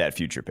need that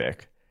future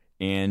pick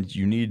and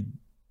you need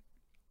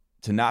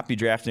to not be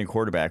drafting a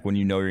quarterback when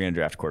you know you're going to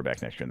draft a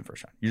quarterback next year in the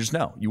first round. You just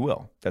know. You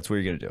will. That's what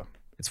you're going to do.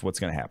 It's what's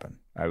going to happen.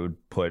 I would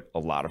put a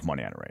lot of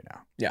money on it right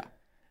now. Yeah.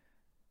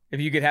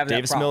 If you could have that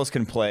Davis Mills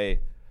can play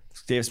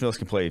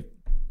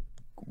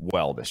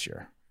well this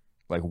year.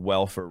 Like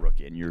well for a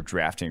rookie. And you're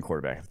drafting a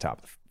quarterback at the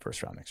top of the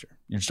first round next year.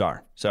 You just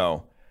are.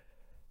 So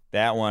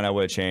that one I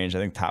would have changed. I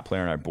think top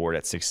player on our board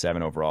at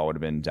 6'7" overall would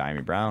have been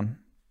Diami Brown.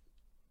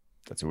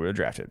 That's who we would have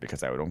drafted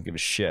because I don't give a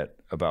shit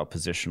about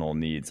positional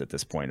needs at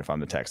this point if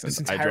I'm the Texans.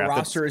 This entire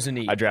roster is a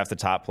need. I draft the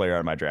top player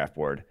on my draft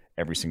board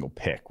every single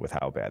pick with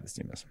how bad this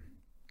team is.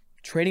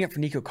 Trading up for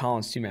Nico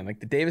Collins too, man.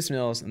 Like the Davis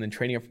Mills and then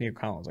trading up for Nico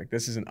Collins. Like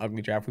this is an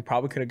ugly draft. We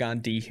probably could have gone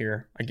D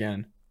here.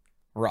 Again,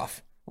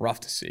 rough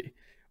to see.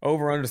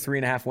 Over under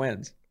 3.5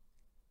 wins.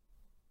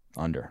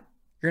 Under.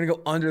 You're going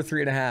to go under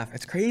 3.5.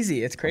 It's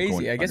crazy.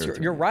 I guess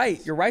you're right.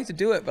 You're right to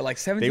do it, but like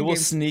 17 They will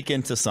games... sneak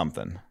into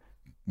something.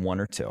 1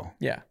 or 2.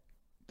 Yeah.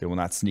 They will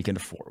not sneak into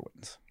 4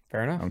 wins.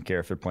 Fair enough. I don't care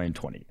if they're playing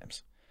 20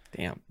 games.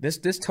 Damn.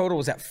 This total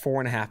was at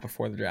 4.5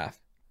 before the draft.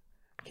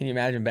 Can you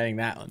imagine betting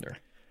that under?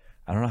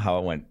 I don't know how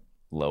it went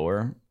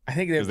lower. I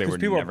think because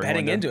people are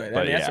betting into it.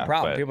 I mean, that's the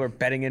problem. People are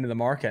betting into the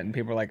market, and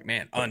people are like,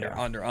 man, under,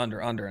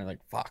 and like,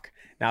 fuck.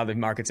 Now the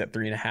market's at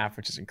 3.5,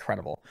 which is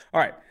incredible. All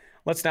right.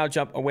 Let's now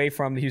jump away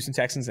from the Houston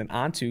Texans and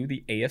onto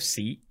the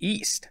AFC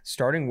East,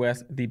 starting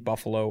with the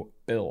Buffalo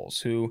Bills,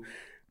 who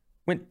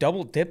went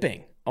double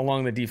dipping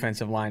along the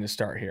defensive line to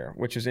start here,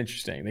 which is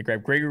interesting. They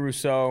grabbed Gregory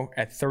Rousseau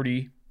at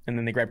 30, and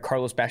then they grabbed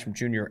Carlos Basham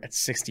Jr. at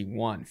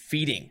 61,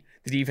 feeding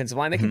the defensive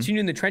line. They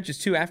continued in the trenches,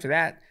 too, after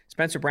that.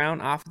 Spencer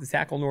Brown off the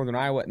tackle, Northern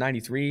Iowa at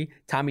 93.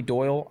 Tommy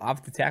Doyle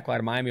off the tackle out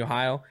of Miami,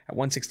 Ohio at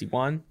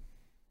 161.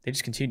 They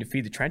just continued to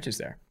feed the trenches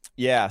there.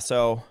 Yeah,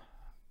 so...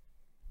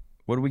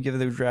 What did we give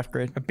the draft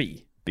grade? A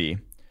B. B.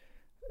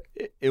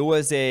 It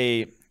was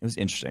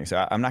interesting.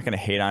 So I'm not going to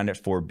hate on it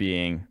for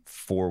being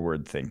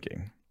forward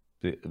thinking.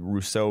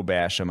 Rousseau,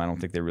 Basham, I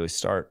don't think they really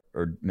start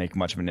or make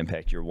much of an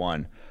impact year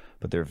one,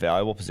 but they're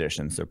valuable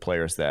positions. They're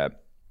players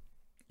that,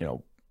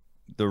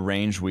 the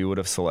range we would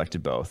have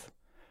selected both.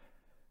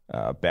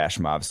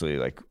 Basham, obviously,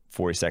 like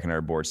 42nd on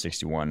our board,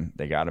 61.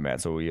 They got him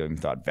at, so we even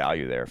thought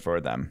value there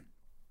for them.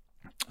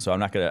 So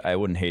I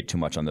wouldn't hate too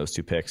much on those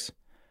 2 picks.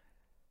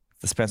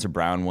 The Spencer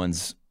Brown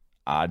one's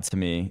odd to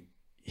me.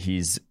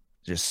 He's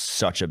just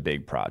such a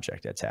big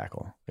project at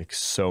tackle, like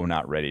so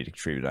not ready to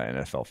contribute on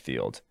an NFL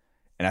field.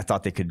 And I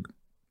thought they could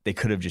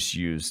have just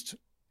used,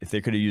 if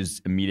they could have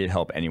used immediate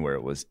help anywhere,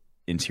 it was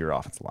interior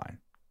offensive line,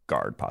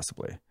 guard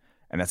possibly.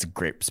 And that's a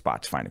great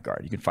spot to find a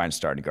guard. You can find a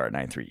starting guard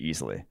at 9'3"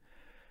 easily.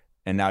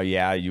 And now,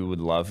 you would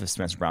love if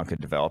Spencer Brown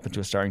could develop into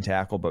a starting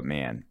tackle, but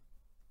man,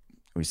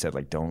 we said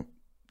like don't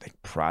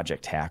like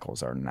project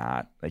tackles are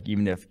not like,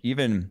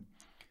 even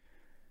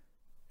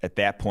at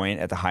that point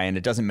at the high end,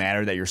 it doesn't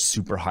matter that you're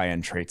super high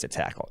end traits at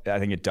tackle. I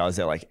think it does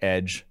at like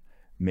edge,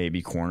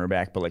 maybe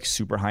cornerback, but like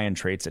super high end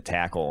traits at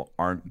tackle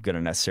aren't going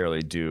to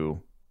necessarily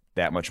do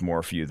that much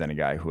more for you than a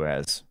guy who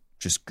has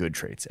just good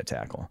traits at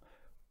tackle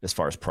as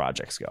far as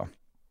projects go.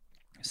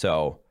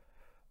 So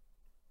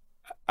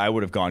I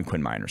would have gone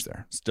Quinn Miners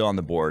there, still on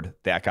the board.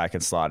 That guy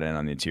can slot in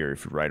on the interior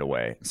right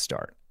away and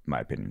start, in my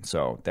opinion.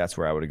 So that's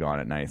where I would have gone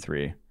at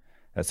 93.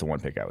 That's the one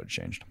pick I would have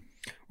changed.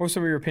 What are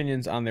some of your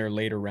opinions on their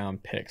later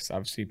round picks?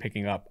 Obviously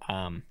picking up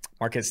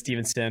Marquez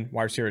Stevenson,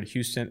 wide receiver at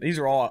Houston. These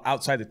are all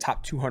outside the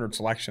top 200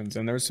 selections,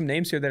 and there's some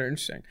names here that are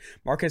interesting.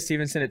 Marquez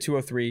Stevenson at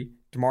 203,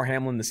 DeMar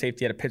Hamlin, the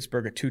safety out of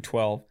Pittsburgh at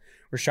 212,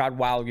 Rashad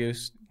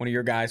Wildgoose, one of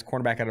your guys,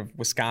 cornerback out of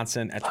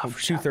Wisconsin at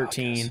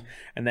 213,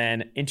 and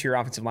then interior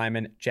offensive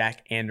lineman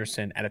Jack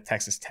Anderson out of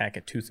Texas Tech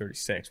at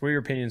 236. What are your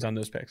opinions on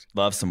those picks?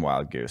 Love some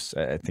Wildgoose.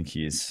 I think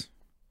he's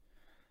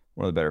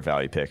one of the better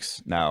value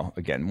picks. Now,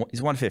 again,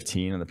 he's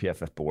 115 on the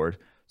PFF board,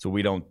 so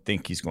we don't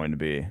think he's going to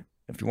be,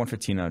 if you're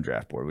 115 on a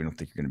draft board, we don't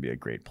think you're going to be a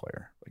great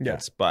player.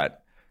 Yes.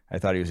 But I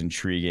thought he was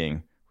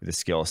intriguing with the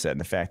skill set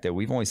and the fact that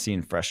we've only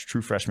seen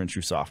true freshman,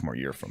 true sophomore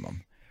year from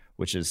him,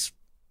 which is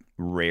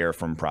rare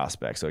from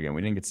prospects. So again,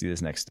 we didn't get to see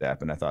this next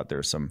step, and I thought there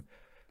was some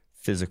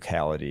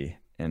physicality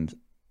and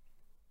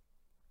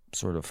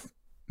sort of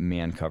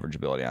man coverage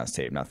ability on his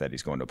tape. Not that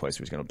he's going to a place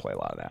where he's going to play a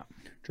lot of that.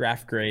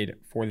 Draft grade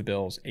for the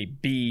Bills, a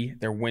B.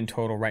 Their win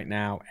total right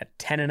now at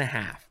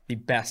 10.5, the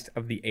best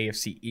of the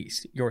AFC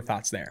East. Your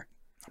thoughts there?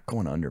 I'm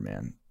going under,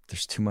 man.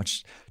 There's too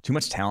much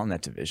talent in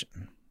that division.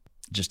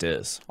 It just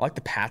is. I like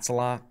the Pats a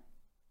lot.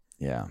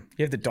 Yeah.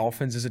 You have the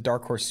Dolphins as a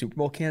dark horse Super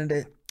Bowl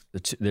candidate.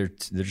 There's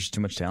just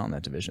too much talent in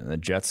that division. The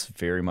Jets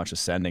very much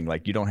ascending.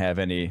 Like you don't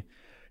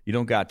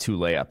got two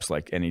layups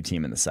like any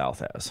team in the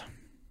South has.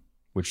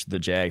 Which the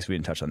Jags, we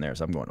didn't touch on there,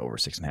 so I'm going over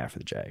 6.5 for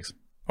the Jags.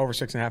 Over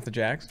 6.5 the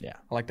Jags? Yeah.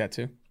 I like that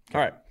too. Okay.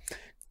 All right.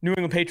 New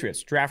England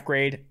Patriots, draft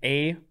grade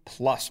A+,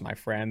 my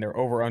friend. Their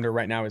over-under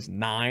right now is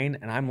 9,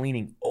 and I'm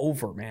leaning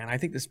over, man. I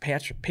think this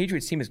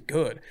Patriots team is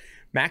good.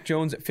 Mac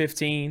Jones at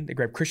 15. They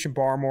grabbed Christian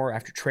Barmore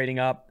after trading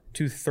up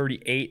to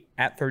 38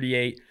 at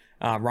 38.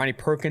 Ronnie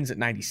Perkins at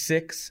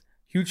 96.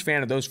 Huge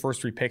fan of those first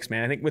three picks,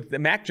 man. I think with the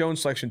Mac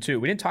Jones selection too,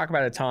 we didn't talk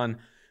about it a ton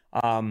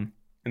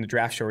in the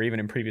draft show or even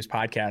in previous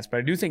podcasts, but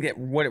I do think that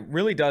what it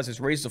really does is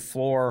raise the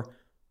floor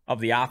of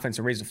the offense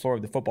and raise the floor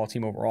of the football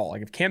team overall.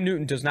 Like if Cam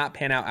Newton does not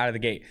pan out of the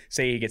gate,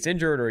 say he gets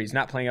injured or he's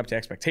not playing up to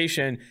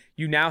expectation,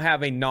 you now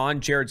have a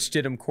non-Jared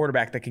Stidham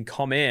quarterback that can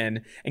come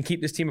in and keep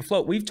this team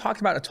afloat. We've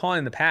talked about a ton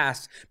in the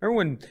past. Remember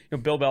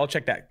when Bill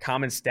Belichick, that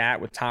common stat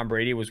with Tom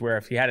Brady was where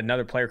if he had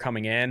another player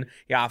coming in,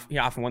 he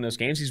often won those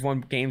games. He's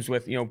won games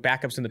with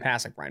backups in the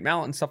past like Brian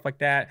Mallett and stuff like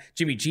that.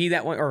 Jimmy G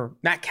that one, or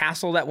Matt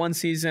Castle that one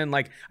season.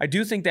 Like I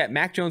do think that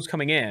Mac Jones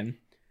coming in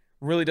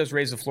really does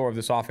raise the floor of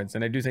this offense.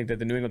 And I do think that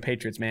the New England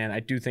Patriots, man,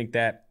 I do think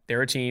that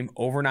they're a team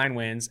over 9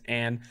 wins.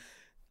 And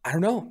I don't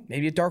know,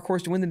 maybe a dark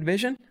horse to win the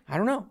division. I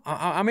don't know.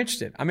 I'm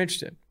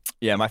interested.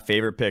 Yeah, my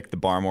favorite pick, the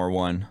Barmore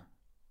one.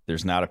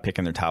 There's not a pick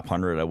in their top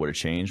 100 I would have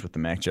changed with the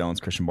Mac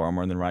Jones, Christian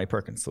Barmore, and then Ronnie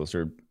Perkins. Those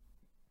are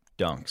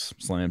dunks,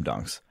 slam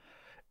dunks.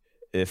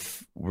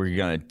 If we're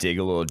going to dig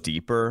a little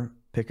deeper,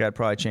 pick I'd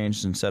probably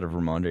change instead of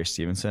Ramondre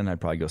Stevenson, I'd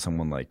probably go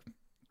someone like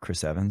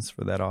Chris Evans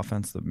for that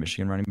offense, the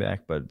Michigan running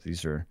back. But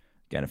these are...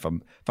 Again, if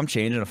I'm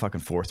changing a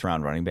fucking 4th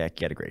round running back,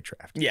 get a great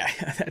draft. Yeah,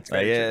 that's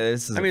right.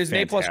 This is it's an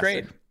A+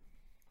 grade.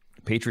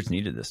 Patriots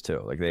needed this too.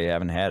 Like they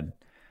have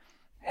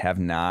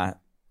not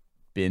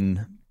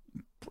been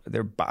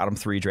their bottom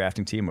 3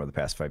 drafting team over the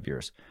past 5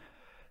 years,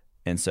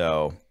 and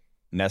so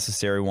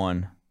necessary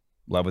one.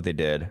 Love what they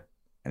did,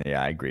 and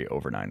yeah, I agree.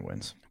 Over 9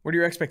 wins. What are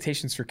your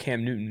expectations for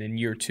Cam Newton in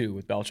year 2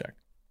 with Belichick?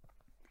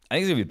 I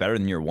think he's gonna be better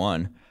than year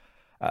 1.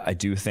 I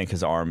do think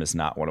his arm is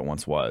not what it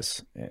once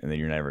was, and then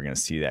you're never going to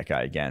see that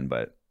guy again.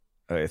 But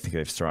I think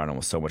they've surrounded him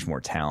with so much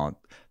more talent.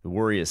 The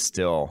worry is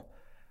still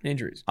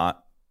injuries. I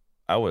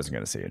wasn't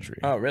going to say injury.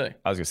 Oh, really?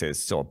 I was going to say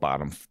it's still a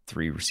bottom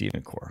 3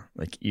 receiving core,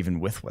 like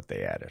even with what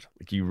they added.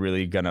 Like you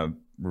really going to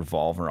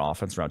revolve our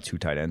offense around 2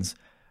 tight ends?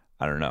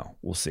 I don't know.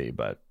 We'll see.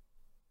 But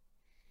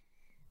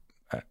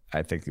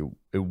I think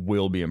it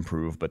will be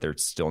improved, but they're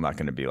still not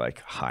going to be like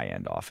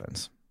high-end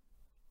offense.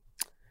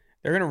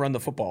 They're going to run the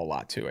football a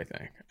lot too, I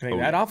think.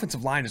 That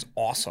offensive line is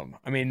awesome.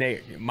 I mean,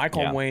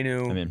 Michael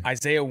Onwenu,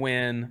 Isaiah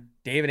Wynn,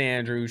 David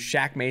Andrews,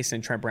 Shaq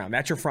Mason, Trent Brown.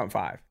 That's your front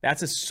 5.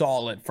 That's a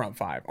solid front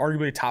 5.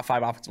 Arguably a top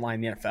 5 offensive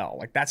line in the NFL.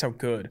 Like that's how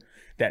good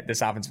that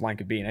this offensive line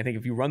could be. And I think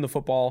if you run the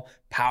football,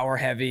 power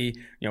heavy,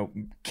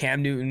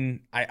 Cam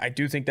Newton, I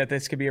do think that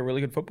this could be a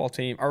really good football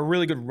team, or a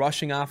really good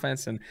rushing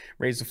offense, and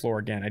raise the floor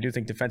again. I do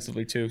think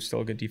defensively too, still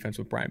a good defense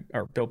with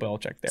Bill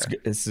Belichick there.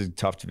 It's a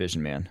tough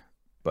division, man.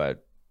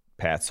 But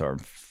Pats are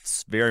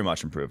very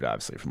much improved,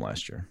 obviously, from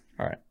last year.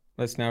 All right.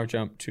 Let's now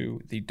jump to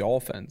the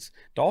Dolphins.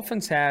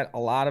 Dolphins had a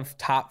lot of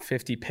top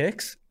 50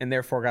 picks and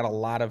therefore got a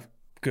lot of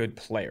good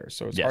players.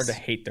 So it's Yes. hard to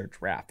hate their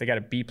draft. They got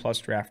a B+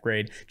 draft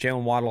grade.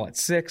 Jalen Waddle at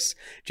 6,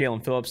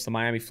 Jalen Phillips, the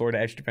Miami, Florida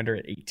edge defender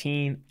at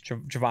 18,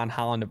 Javon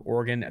Holland of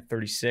Oregon at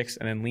 36,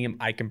 and then Liam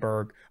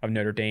Eichenberg of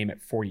Notre Dame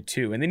at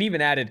 42. And then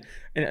even added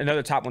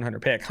another top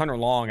 100 pick, Hunter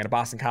Long at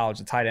Boston College,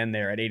 the tight end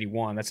there at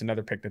 81. That's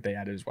another pick that they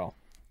added as well.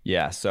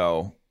 Yeah,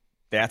 so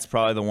that's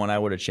probably the one I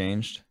would have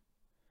changed.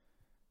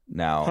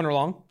 Now, Hunter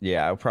Long?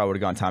 Yeah, I probably would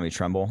have gone Tommy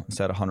Tremble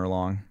instead of Hunter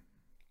Long.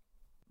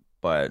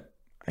 But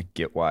I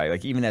get why.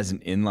 Like, even as an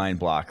inline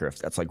blocker, if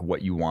that's like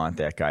what you want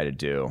that guy to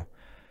do,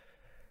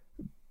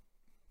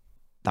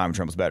 Tommy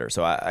Tremble's better.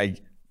 So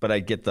but I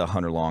get the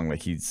Hunter Long.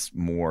 Like, he's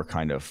more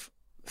kind of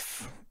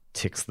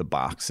ticks the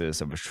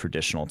boxes of a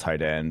traditional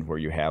tight end where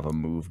you have a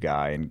move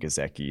guy in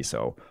Gesicki.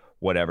 So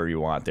whatever you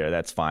want there,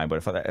 that's fine.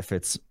 But if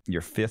it's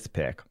your 5th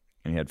pick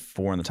and you had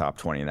 4 in the top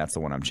 20, and that's the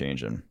one I'm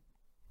changing,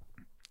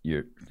 4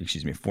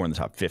 in the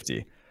top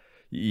 50,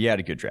 you had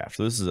a good draft.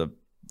 So this is a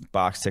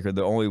box ticker.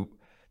 The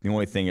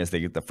only thing is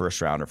they get the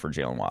first rounder for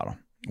Jalen Waddle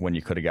when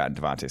you could have gotten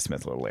Devontae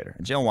Smith a little later.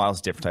 And Jalen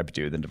Waddle's a different type of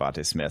dude than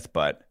Devontae Smith,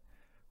 but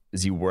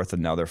is he worth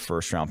another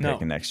first-round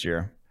pick in next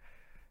year?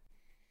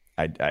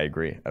 I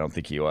agree. I don't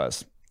think he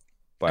was.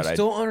 But I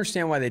still don't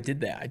understand why they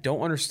did that. I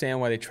don't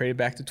understand why they traded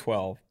back to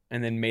 12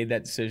 and then made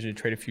that decision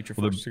to trade a future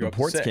first to go up to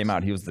 6. Reports came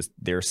out he was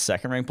their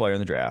second-ranked player in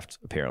the draft,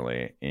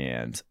 apparently,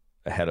 and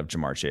ahead of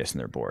Jamar Chase on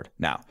their board.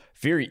 Now,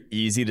 very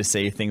easy to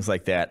say things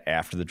like that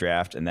after the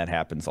draft, and that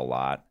happens a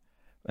lot.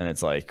 And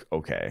it's like,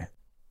 okay,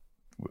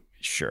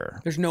 sure.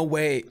 There's no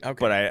way. Okay.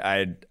 But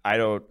I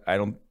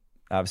don't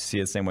obviously see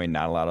it the same way.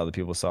 Not a lot of other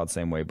people saw it the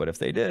same way. But if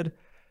they did,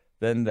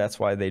 then that's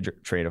why they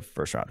trade a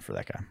first round for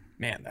that guy.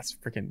 Man, that's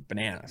freaking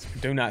bananas. I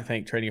do not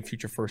think trading a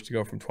future first to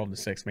go from 12 to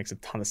 6 makes a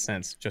ton of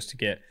sense just to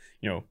get,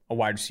 a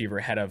wide receiver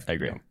ahead of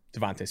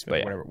Devontae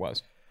Smith or whatever it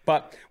was.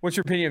 But what's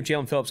your opinion of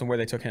Jalen Phillips and where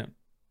they took him?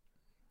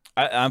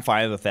 I'm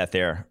fine with that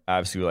there.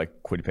 Obviously, we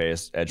like Kwity Paye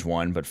as edge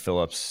 1, but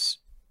Phillips,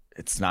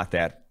 it's not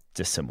that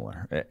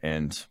dissimilar,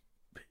 and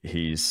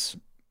he's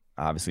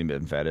obviously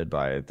been vetted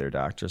by their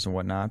doctors and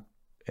whatnot.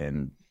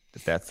 And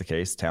if that's the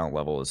case, talent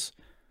level is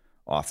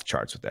off the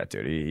charts with that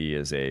dude. He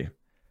is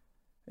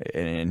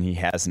and he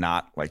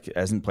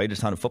hasn't played a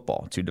ton of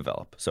football to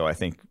develop. So I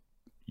think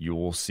you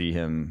will see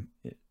him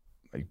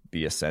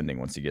be ascending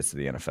once he gets to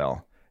the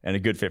NFL, and a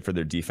good fit for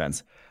their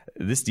defense.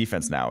 This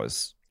defense now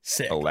is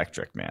sick.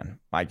 Electric, man.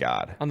 My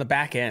God. On the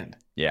back end.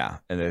 Yeah.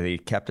 And they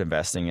kept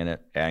investing in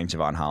it, adding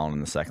Javon Holland in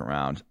the second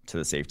round to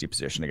the safety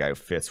position, a guy who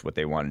fits what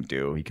they want to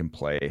do. He can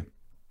play.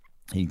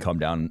 He can come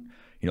down,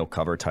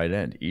 cover tight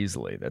end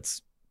easily.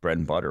 That's bread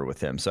and butter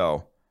with him. So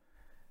it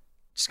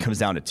just comes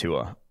down to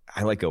Tua.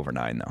 I like over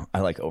 9, though.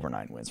 I like over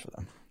 9 wins for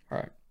them. All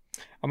right.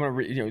 I'm going to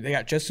read, they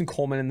got Justin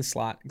Coleman in the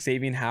slot,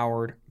 Xavier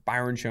Howard,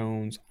 Byron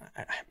Jones,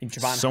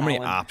 Javon so Holland.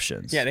 Many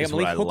options. Yeah, they got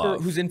Malik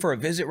Hooker, who's in for a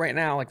visit right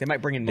now. Like, they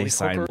might bring in Malik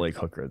Hooker. They signed Malik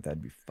Hooker.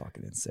 That'd be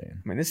fucking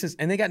insane. I mean,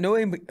 and they got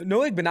Noah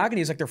Benogany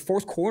is like their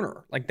 4th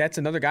corner. Like, that's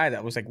another guy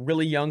that was like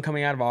really young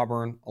coming out of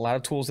Auburn. A lot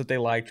of tools that they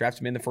like.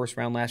 Drafted him in the first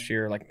round last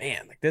year. Like,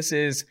 man, this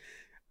is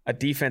a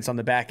defense on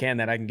the back end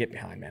that I can get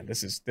behind, man.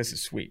 This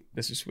is sweet.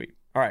 This is sweet.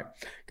 All right,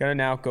 gonna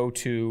now go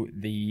to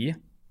the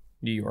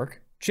New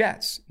York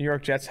Jets. New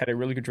York Jets had a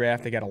really good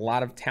draft. They got a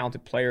lot of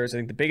talented players. I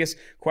think the biggest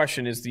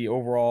question is the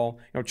overall,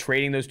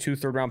 trading those 2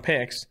 third-round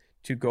picks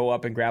to go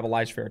up and grab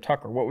Elijah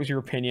Vera-Tucker. What was your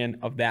opinion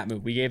of that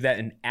move? We gave that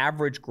an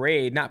average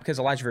grade, not because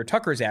Elijah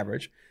Vera-Tucker is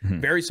average,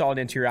 very solid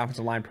interior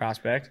offensive line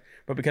prospect,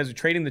 but because of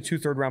trading the 2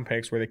 third-round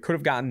picks where they could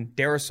have gotten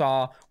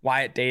Darisaw,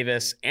 Wyatt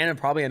Davis, and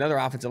probably another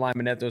offensive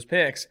lineman at those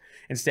picks.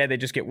 Instead, they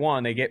just get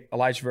one. They get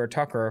Elijah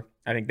Vera-Tucker.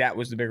 I think that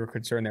was the bigger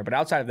concern there. But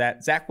outside of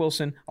that, Zach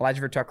Wilson,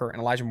 Elijah Vera-Tucker,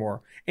 and Elijah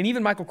Moore, and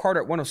even Michael Carter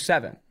at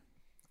 107.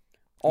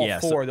 All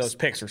 4 of those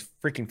picks are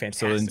freaking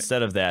fantastic. So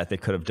instead of that, they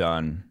could have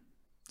done,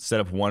 instead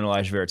of one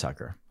Elijah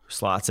Vera-Tucker,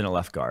 slots in a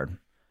left guard.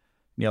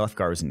 Yeah, left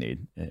guard was in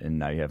need. And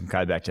now you have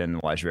Kai Becton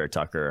and Elijah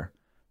Vera-Tucker.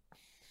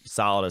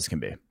 Solid as can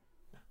be.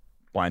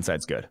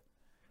 Blindside's good.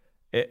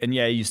 And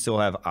yeah, you still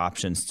have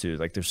options to,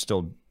 there's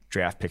still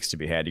draft picks to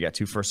be had. You got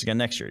 2 firsts again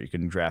next year. You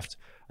can draft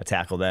a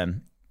tackle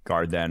then,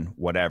 guard then,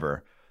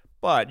 whatever.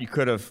 But you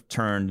could have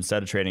turned,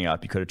 instead of trading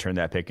up, you could have turned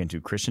that pick into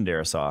Christian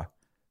Darisaw,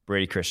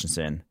 Brady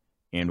Christensen,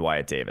 and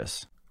Wyatt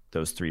Davis.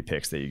 Those 3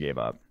 picks that you gave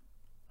up.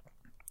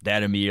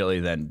 That immediately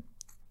then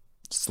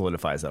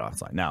solidifies that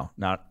offensive line. Now,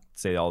 not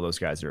say all those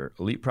guys are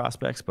elite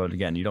prospects, but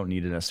again, you don't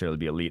need to necessarily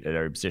be elite at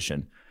every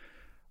position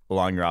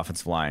along your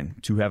offensive line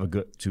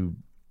to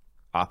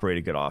operate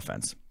a good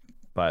offense.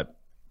 But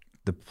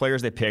the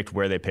players they picked,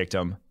 where they picked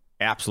them,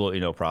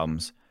 absolutely no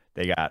problems.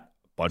 They got a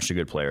bunch of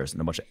good players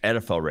and a bunch of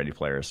NFL-ready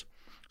players.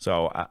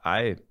 So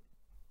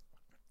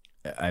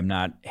I'm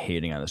not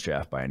hating on this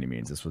draft by any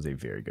means. This was a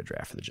very good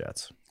draft for the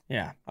Jets.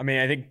 Yeah. I mean,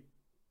 I think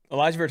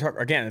Elijah Vera-Tucker,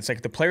 again, it's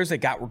like the players they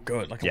got were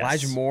good. Like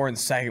Elijah Moore in the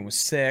second was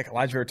sick.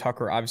 Elijah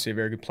Vera-Tucker, obviously a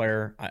very good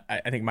player.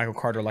 I think Michael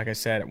Carter, like I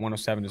said, at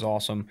 107 is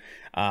awesome.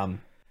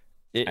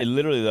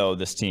 Literally, though,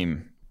 this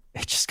team,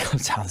 it just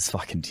comes down to this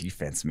fucking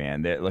defense,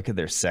 man. Look at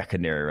their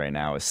secondary right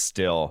now is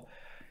still,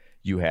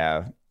 you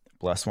have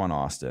Bless One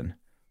Austin,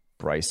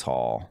 Bryce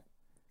Hall,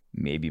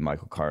 maybe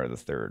Michael Carter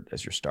III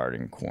as your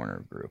starting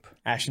corner group.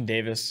 Ashton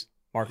Davis,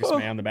 Marcus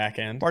May on the back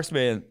end. Marcus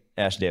May and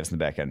Ashton Davis in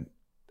the back end.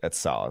 That's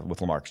solid with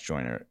LaMarcus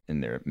Joyner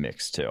in their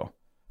mix too.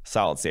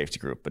 Solid safety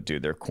group, but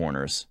dude, their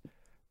corners,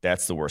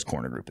 that's the worst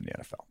corner group in the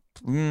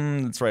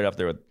NFL. It's right up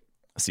there with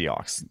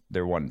Seahawks.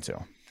 They're 1 and 2.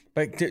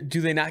 But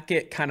do they not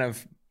get kind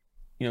of,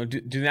 do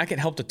they not get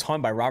helped a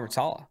ton by Robert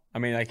Saleh? I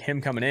mean, like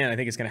him coming in, I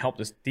think it's going to help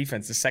this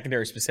defense, the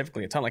secondary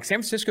specifically, a ton. Like San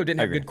Francisco didn't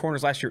have good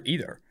corners last year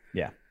either.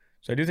 Yeah.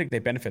 So I do think they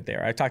benefit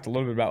there. I talked a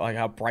little bit about like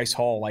how Bryce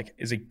Hall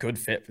is a good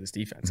fit for this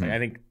defense. Like, I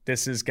think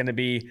this is going to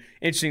be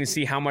interesting to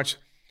see how much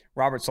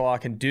Robert Saleh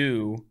can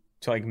do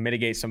to like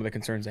mitigate some of the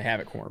concerns they have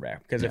at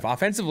cornerback. Because if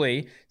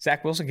offensively,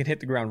 Zach Wilson can hit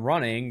the ground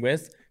running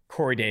with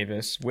Corey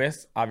Davis,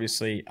 with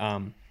obviously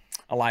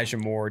Elijah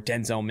Moore,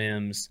 Denzel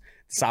Mims,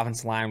 this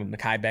offensive line with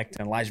Mekhi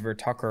Becton, Elijah Vera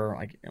Tucker,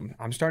 like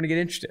I'm starting to get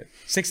interested.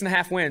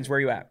 6.5 wins. Where are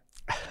you at?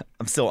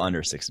 I'm still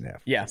under 6.5.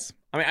 Yes.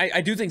 I mean,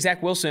 I do think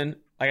Zach Wilson,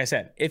 like I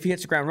said, if he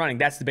hits the ground running,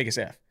 that's the biggest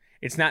if.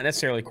 It's not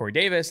necessarily Corey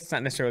Davis. It's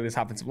not necessarily this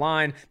offensive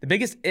line. The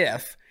biggest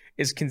if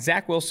is, can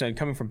Zach Wilson,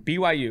 coming from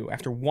BYU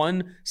after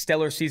one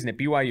stellar season at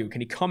BYU,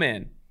 can he come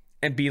in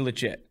and be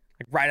legit?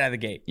 Like right out of the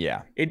gate.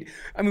 Yeah.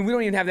 I mean, we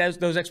don't even have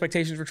those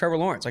expectations for Trevor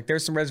Lawrence. Like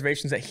there's some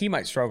reservations that he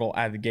might struggle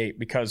out of the gate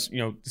because,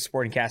 the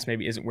supporting cast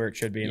maybe isn't where it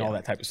should be and all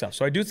that type of stuff.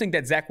 So I do think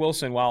that Zach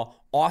Wilson,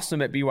 while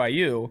awesome at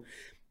BYU,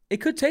 it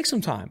could take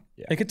some time.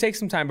 Yeah. It could take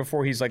some time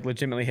before he's like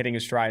legitimately hitting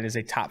his stride as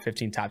a top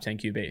 15, top 10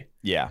 QB.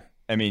 Yeah.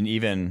 I mean,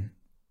 even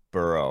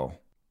Burrow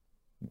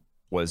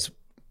was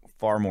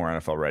far more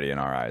NFL ready in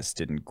our eyes.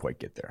 Didn't quite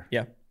get there.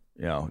 Yeah.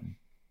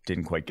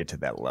 Didn't quite get to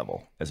that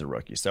level as a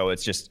rookie. So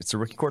it's a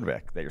rookie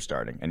quarterback that you're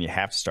starting, and you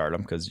have to start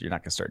him because you're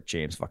not going to start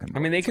James fucking. I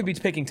mean, they could be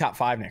picking top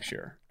 5 next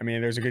year. I mean,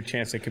 there's a good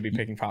chance they could be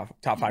picking top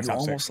 5, top 6. You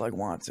almost like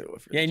want to.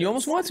 And you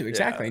almost want to,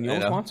 exactly. And you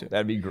almost want to.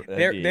 That'd be great.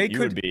 They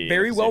could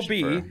very well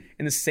be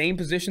in the same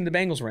position the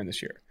Bengals were in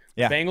this year.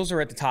 Yeah. The Bengals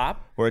are at the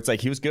top. Where it's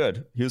like he was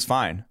good. He was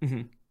fine.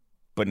 Mm-hmm.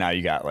 But now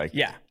you got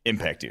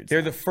impact dudes.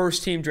 They're the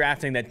first team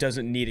drafting that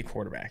doesn't need a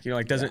quarterback.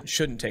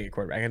 Shouldn't take a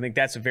quarterback. I think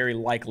that's a very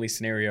likely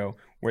scenario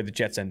where the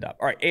Jets end up.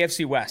 All right,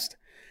 AFC West.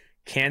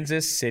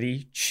 Kansas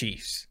City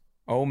Chiefs.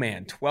 Oh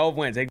man, 12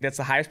 wins. I think that's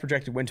the highest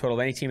projected win total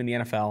of any team in the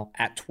NFL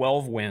at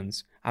 12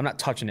 wins. I'm not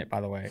touching it, by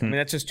the way. I mean,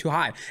 that's just too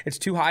high. It's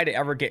too high to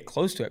ever get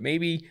close to it.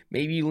 Maybe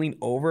you lean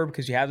over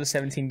because you have the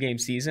 17-game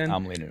season.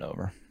 I'm leaning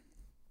over.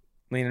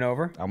 Leaning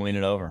over? I'm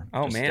leaning over.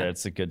 Oh, man.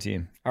 It's a good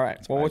team. All right.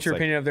 Well, what's your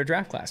opinion of their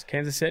draft class?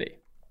 Kansas City.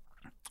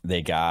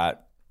 They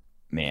got,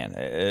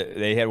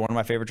 they had one of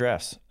my favorite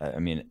drafts. I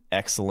mean,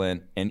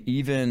 excellent. And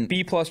even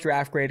B+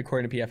 draft grade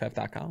according to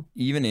PFF.com.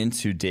 Even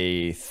into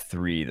day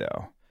 3,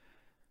 though,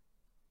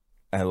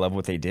 I love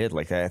what they did.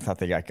 Like, I thought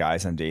they got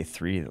guys on day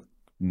 3.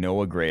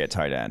 Noah Gray at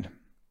tight end.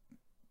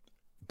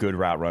 Good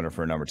route runner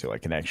for a number 2.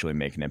 Like, can actually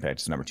make an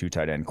impact as number 2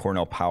 tight end.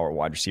 Cornell Powell,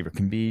 wide receiver,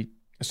 can be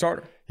a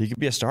starter. He could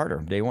be a starter.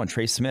 Day 1.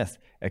 Trey Smith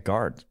at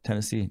guard,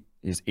 Tennessee.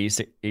 He's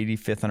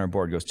 85th on our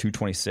board, goes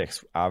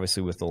 226,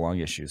 obviously with the lung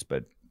issues.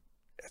 But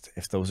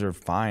if those are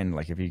fine,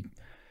 like if he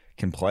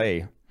can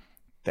play,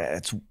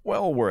 that's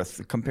well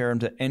worth. Compare him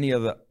to any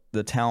of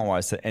the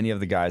talent-wise to any of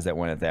the guys that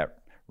went at that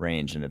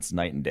range, and it's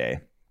night and day.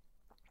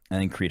 I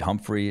think Creed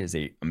Humphrey is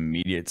an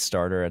immediate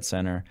starter at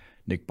center.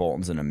 Nick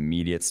Bolton's an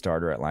immediate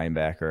starter at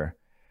linebacker.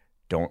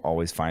 Don't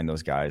always find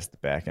those guys at the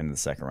back end of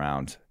the second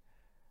round.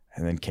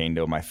 And then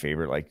Kando, my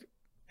favorite,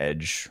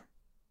 edge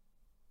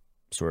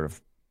sort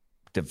of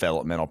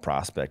developmental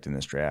prospect in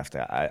this draft.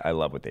 I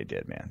love what they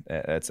did, man.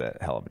 That's a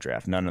hell of a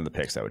draft. None of the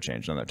picks I would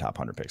change. None of the top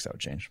 100 picks I would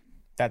change.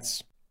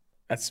 That's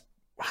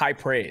high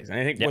praise. And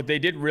I think what they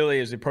did really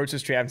is approach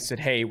this draft and said,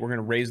 hey, we're going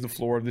to raise the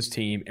floor of this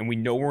team, and we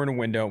know we're in a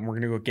window, and we're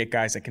going to go get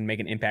guys that can make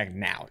an impact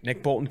now.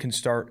 Nick Bolton can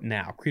start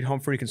now. Creed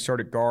Humphrey can start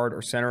at guard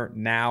or center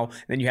now.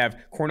 And then you have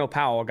Cornell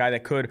Powell, a guy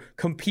that could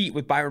compete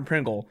with Byron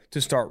Pringle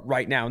to start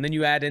right now. And then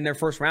you add in their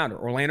first rounder,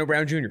 Orlando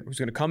Brown Jr., who's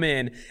going to come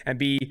in and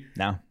be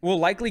will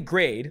likely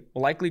grade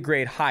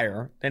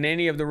higher than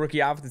any of the rookie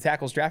offensive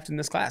tackles drafted in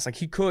this class. Like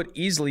he could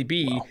easily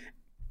be. Wow.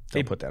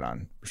 They'll put that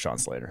on Rashawn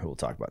Slater, who we'll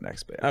talk about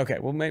next. But okay,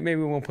 well maybe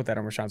we won't put that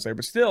on Rashawn Slater,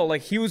 but still,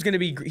 like he's going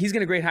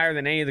to grade higher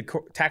than any of the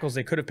tackles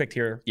they could have picked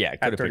here. Yeah,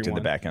 could have picked in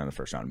the back end of the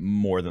first round,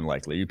 more than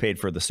likely. You paid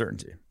for the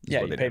certainty.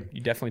 Yeah, you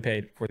definitely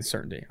paid for the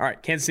certainty. All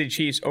right, Kansas City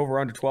Chiefs over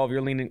under 12.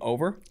 You're leaning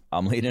over.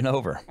 I'm leaning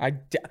over.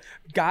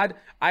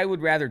 I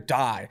would rather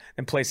die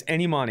than place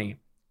any money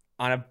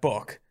on a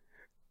book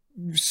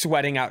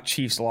sweating out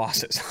Chiefs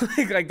losses.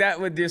 like that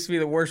would just be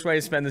the worst way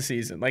to spend the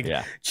season.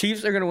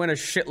 Chiefs are going to win a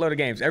shitload of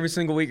games every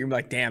single week. You're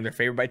going to be like, damn, they're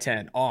favored by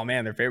 10. Oh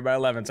man, they're favored by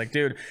 11. It's like,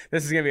 dude,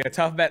 this is going to be a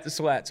tough bet to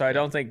sweat. So I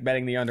don't think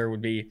betting the under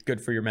would be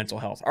good for your mental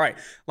health. All right,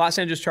 Los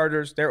Angeles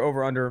Chargers, they're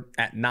over under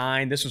at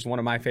 9. This was one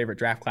of my favorite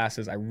draft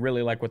classes. I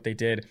really like what they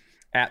did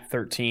at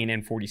 13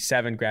 and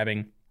 47,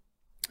 grabbing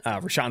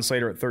Rashawn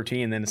Slater at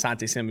 13, and then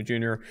Asante Samuel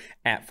Jr.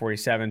 at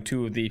 47.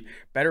 2 of the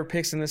better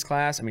picks in this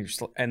class. I mean,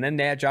 and then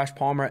they had Josh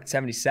Palmer at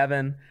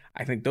 77.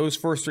 I think those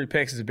first 3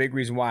 picks is a big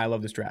reason why I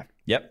love this draft.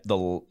 Yep.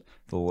 The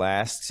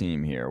last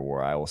team here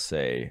where I will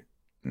say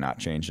not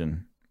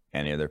changing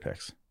any of their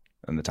picks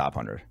in the top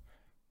 100.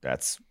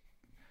 that's.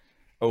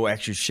 Oh,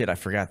 actually, shit! I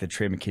forgot that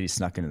Trey McKitty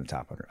snuck into the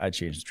top 100. I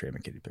changed the Trey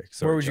McKitty pick.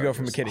 Where would you go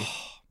for McKitty?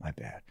 Oh, my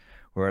bad.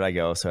 Where would I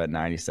go? So at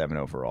 97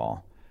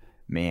 overall,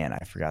 man,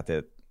 I forgot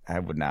that I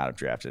would not have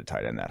drafted a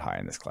tight end that high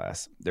in this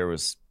class. There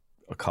was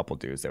a couple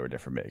dudes that were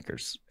different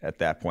makers at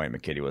that point.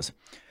 McKitty was.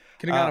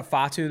 Could have gone a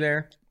Fatu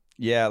there.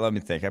 Yeah, let me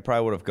think. I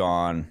probably would have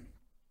gone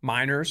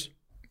Miners.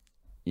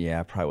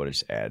 Yeah, I probably would have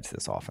just added to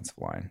this offensive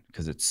line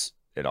because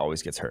it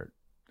always gets hurt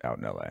out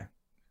in LA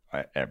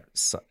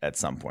at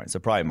some point. So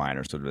probably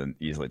Miners would have been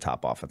easily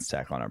top offensive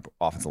tackle on our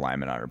offensive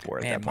lineman on our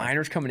board. Man, at that point.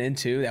 Miners coming in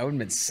too. That would have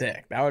been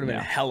sick. That would have been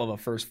a hell of a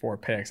first 4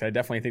 picks. I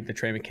definitely think the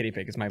Trey McKitty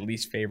pick is my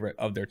least favorite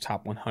of their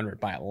top 100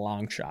 by a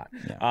long shot.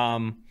 Yeah.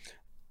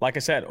 Like I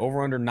said,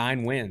 over under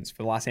 9 wins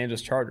for the Los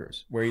Angeles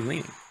Chargers. Where are you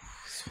leaning?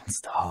 This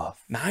one's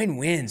tough. 9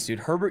 wins, dude.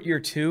 Herbert year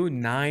 2,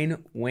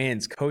 9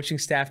 wins. Coaching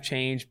staff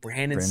change.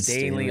 Brandon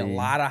Staley, a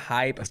lot of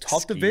hype. A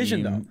tough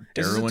division though.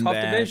 This is a tough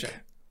division.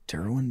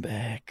 Derwin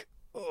back.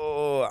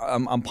 Oh,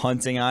 I'm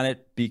punting on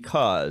it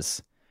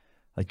because,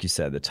 like you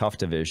said, the tough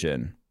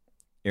division.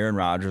 Aaron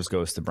Rodgers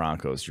goes to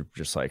Broncos. You're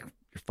just like,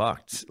 you're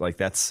fucked. Like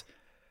it's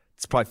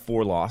probably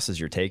 4 losses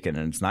you're taking,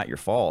 and it's not your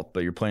fault.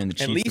 But you're playing the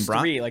Chiefs at least and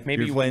Broncos. 3. Like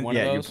maybe you win one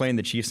of those. You're playing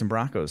the Chiefs and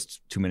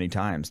Broncos too many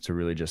times to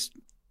really just.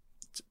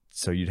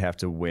 So you'd have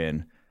to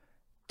win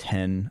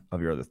 10 of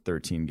your other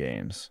 13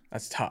 games.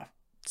 That's tough.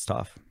 It's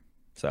tough.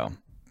 So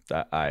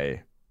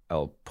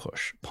I'll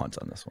punt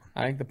on this one.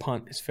 I think the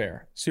punt is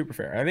fair, super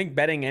fair. I think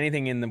betting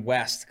anything in the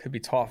West could be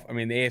tough. I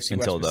mean, the AFC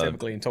West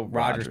specifically until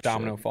Rodgers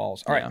domino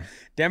falls. All right,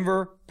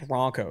 Denver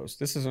Broncos.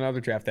 This is another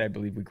draft that I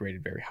believe we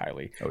graded very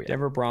highly. Oh, yeah.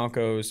 Denver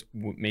Broncos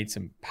made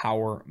some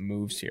power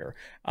moves here.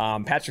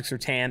 Patrick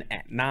Surtain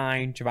at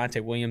 9,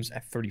 Javonte Williams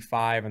at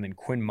 35, and then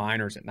Quinn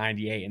Miners at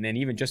 98. And then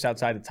even just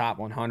outside the top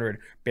 100,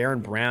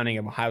 Baron Browning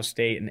of Ohio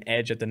State, an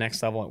edge at the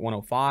next level at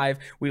 105.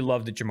 We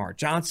love the Jamar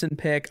Johnson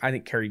pick. I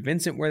think Kerry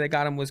Vincent, where they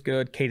got him, was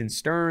good. Caden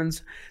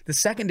Stearns. The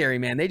secondary,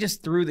 man, they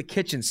just threw the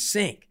kitchen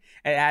sink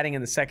at adding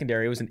in the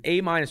secondary. It was an A-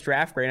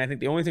 draft grade, and I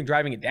think the only thing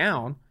driving it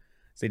down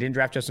is they didn't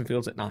draft Justin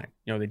Fields at 9.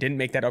 You know, they didn't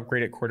make that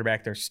upgrade at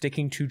quarterback. They're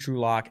sticking to Drew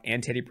Lock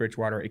and Teddy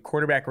Bridgewater, a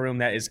quarterback room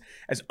that is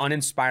as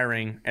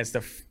uninspiring as the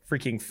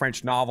freaking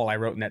French novel I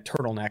wrote in that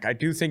turtleneck. I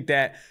do think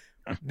that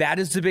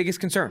is the biggest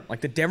concern.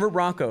 Like the Denver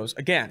Broncos,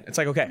 again, it's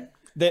like, okay.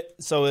 They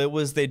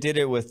did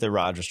it with the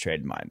Rodgers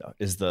trade in mind,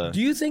 though. Do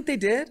you think they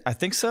did? I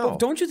think so. But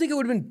don't you think it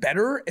would have been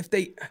better if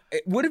they?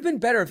 It would have been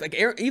better if, like,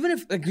 even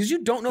if, because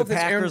you don't know if the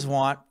it's Packers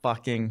want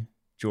fucking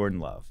Jordan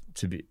Love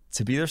to be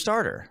their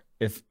starter.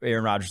 If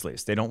Aaron Rodgers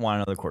leaves, they don't want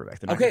another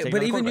quarterback. Okay,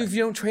 but even if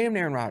you don't trade him to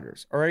Aaron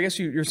Rodgers, or I guess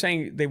you're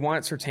saying they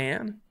want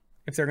Surtain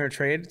if they're going to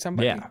trade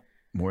somebody. Yeah,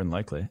 more than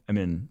likely. I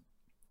mean,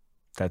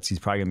 he's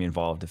probably going to be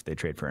involved if they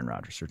trade for Aaron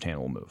Rodgers. Surtain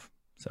will move.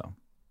 So,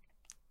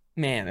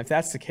 man, if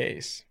that's the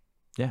case,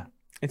 yeah.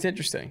 It's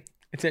interesting.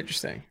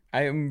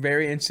 I am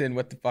very interested in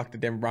what the fuck the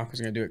Denver Broncos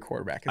are going to do at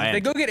quarterback. If they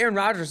go get Aaron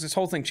Rodgers, this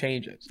whole thing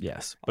changes.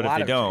 Yes, but if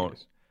they don't,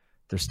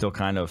 they're still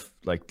kind of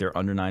like they're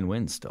under 9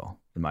 wins still,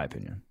 in my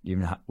opinion,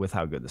 even with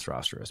how good this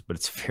roster is. But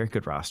it's a very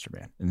good roster,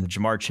 man. And the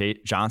Jamar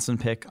Johnson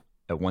pick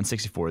at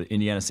 164, the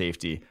Indiana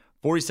safety,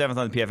 47th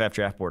on the PFF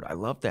draft board. I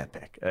love that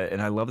pick,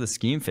 and I love the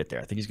scheme fit there.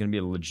 I think he's going to be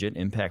a legit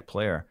impact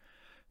player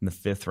in the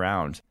 5th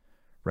round,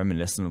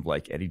 reminiscent of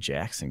like Eddie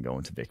Jackson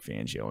going to Vic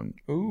Fangio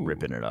and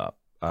ripping it up.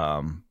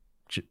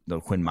 The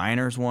Quinn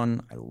Miners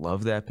one, I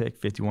love that pick,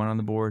 51 on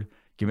the board.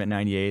 Give him at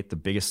 98. The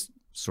biggest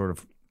sort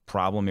of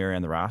problem area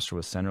on the roster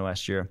was center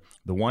last year.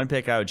 The one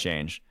pick I would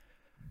change,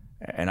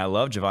 and I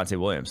love Javonte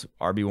Williams,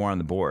 RB1 on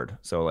the board.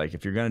 So, like,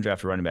 if you're going to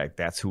draft a running back,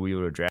 that's who we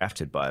would have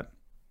drafted. But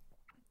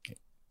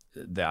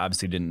they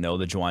obviously didn't know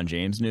the Juwan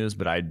James news,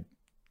 but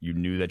you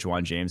knew that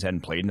Juwan James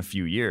hadn't played in a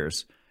few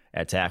years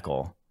at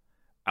tackle.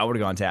 I would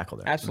have gone tackle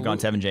there. Absolutely. I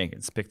would have gone Tevin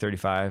Jenkins. Pick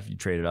 35, you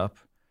trade it up.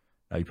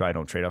 You probably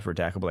don't trade up for a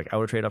tackle, but like I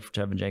would trade up for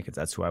Tevin Jenkins.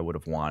 That's who I would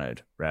have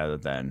wanted rather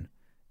than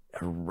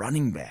a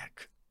running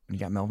back. You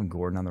got Melvin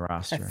Gordon on the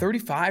roster. At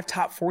 35,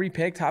 top 40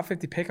 pick, top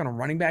 50 pick on a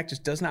running back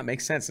just does not make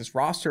sense. This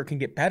roster can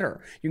get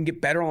better. You can get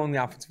better along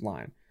the offensive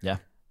line. Yeah.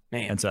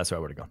 Man. And so that's where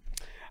I would have gone.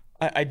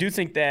 I do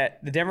think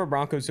that the Denver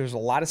Broncos, there's a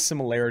lot of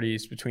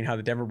similarities between how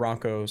the Denver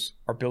Broncos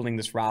are building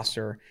this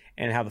roster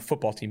and how the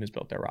football team has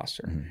built their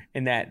roster. Mm-hmm.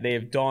 In that they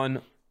have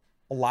done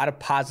a lot of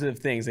positive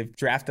things. They've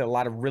drafted a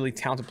lot of really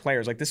talented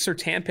players. Like this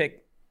Surtain pick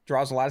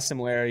draws a lot of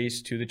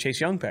similarities to the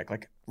Chase Young pick.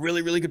 Like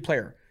really, really good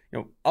player. You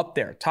know, up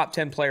there, top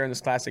 10 player in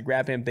this class. They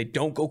grab him. They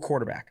don't go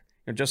quarterback.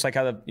 You know, just like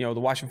how the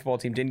Washington football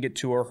team didn't get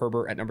Tua or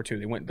Herbert at number 2.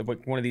 They went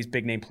one of these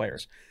big name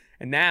players.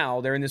 And now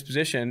they're in this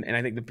position, and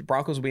I think the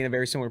Broncos will be in a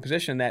very similar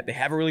position that they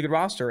have a really good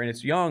roster, and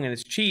it's young and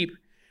it's cheap,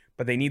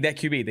 but they need that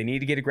QB. They need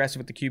to get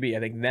aggressive with the QB. I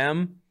think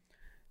them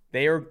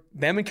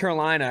and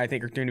Carolina, I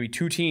think, are going to be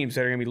 2 teams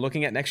that are going to be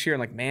looking at next year and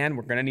like, man,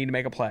 we're going to need to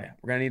make a play.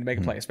 We're going to need to make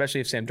a play,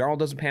 especially if Sam Darnold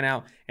doesn't pan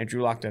out and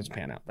Drew Lock doesn't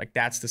pan out. Like,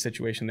 that's the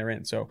situation they're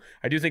in. So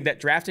I do think that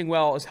drafting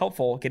well is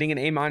helpful. Getting an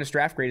A-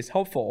 draft grade is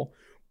helpful,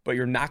 but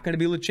you're not going to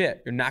be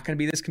legit. You're not going to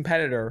be this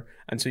competitor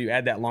until you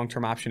add that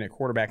long-term option at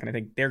quarterback. And I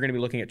think they're going to be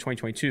looking at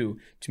 2022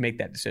 to make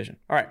that decision.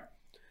 All right.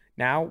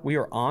 Now we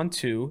are on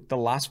to the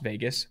Las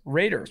Vegas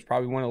Raiders.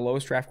 Probably one of the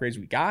lowest draft grades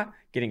we got.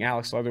 Getting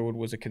Alex Leatherwood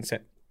was the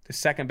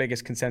second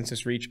biggest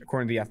consensus reach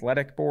according to the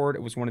Athletic board.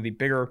 It was one of the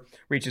bigger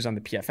reaches on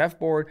the PFF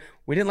board.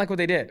 We didn't like what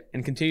they did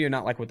and continue to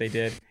not like what they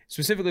did,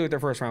 specifically with their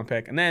first round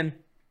pick. And then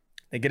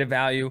they get a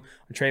value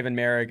on Traven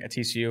Merrick at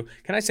TCU.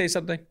 Can I say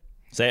something?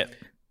 Say it.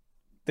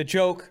 The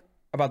joke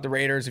about the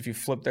Raiders, if you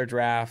flip their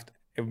draft,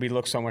 it would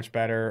look so much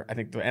better. I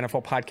think the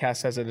NFL podcast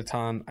says it a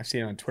ton. I've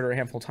seen it on Twitter a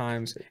handful of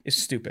times. It's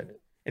stupid.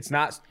 It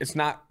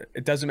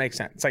doesn't make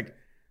sense. It's like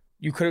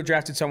you could have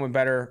drafted someone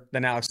better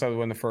than Alex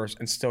Leatherwood in the first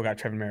and still got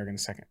Traven Merrick in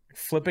the second.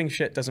 Flipping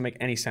shit doesn't make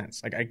any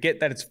sense. Like, I get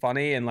that it's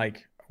funny and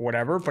like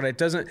whatever, but it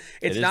doesn't.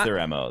 It is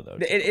their MO though.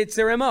 It's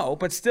their MO,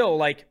 but still,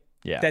 like,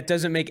 yeah, that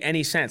doesn't make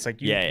any sense.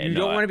 Like, you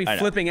don't want to be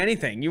flipping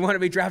anything. You want to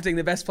be drafting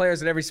the best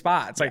players at every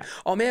spot. It's like,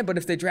 oh man, but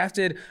if they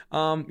drafted,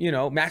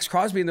 Max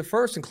Crosby in the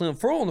first and Cleveland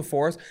Ferrell in the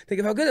fourth, think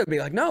of how good it would be.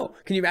 Like, no,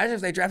 can you imagine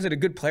if they drafted a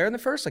good player in the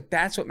first? Like,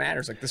 that's what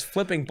matters. Like, this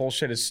flipping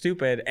bullshit is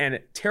stupid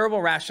and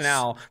terrible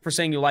rationale for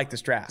saying you like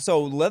this draft.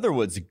 So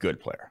Leatherwood's a good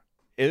player.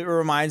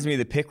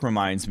 The pick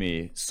reminds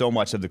me so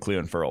much of the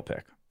Cleveland Ferrell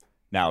pick.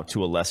 Now,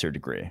 to a lesser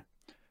degree,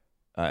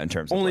 in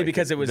terms of only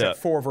because it was at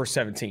 4 versus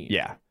 17.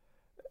 Yeah.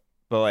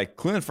 But like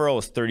Cleveland Ferrell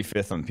was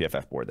 35th on the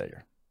PFF board that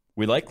year.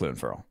 We like Cleveland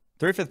Ferrell.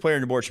 35th player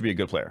on the board should be a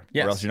good player.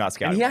 Yes. Or else you're not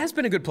scouting. And he has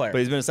been a good player. But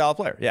he's been a solid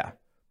player, yeah.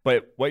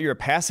 But what you're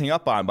passing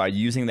up on by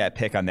using that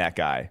pick on that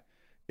guy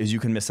is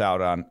you can miss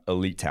out on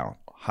elite talent,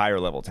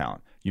 higher level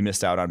talent. You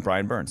missed out on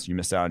Brian Burns. You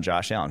missed out on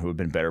Josh Allen, who have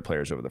been better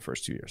players over the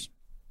first 2 years.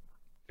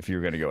 If you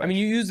were going to go I mean,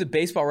 you use the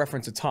baseball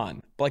reference a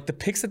ton, but like the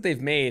picks that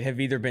they've made have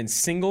either been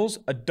singles,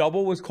 a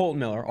double with Colton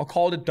Miller. I'll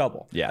call it a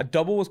double. Yeah. A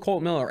double with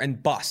Colton Miller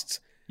and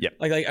busts. Yep.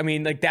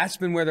 Like that's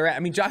been where they're at. I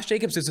mean, Josh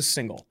Jacobs is a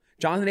single.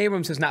 Jonathan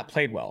Abrams has not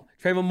played well.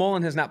 Trayvon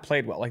Mullen has not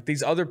played well. Like,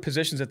 these other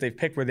positions that they've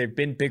picked where they've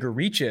been bigger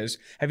reaches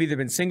have either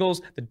been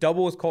singles, the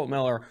double with Colton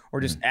Miller,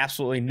 or just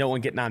absolutely no one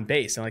getting on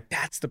base. And like,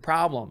 that's the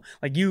problem.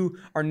 Like, you're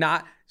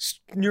not,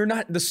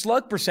 the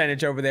slug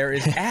percentage over there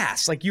is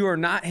ass. Like, you are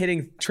not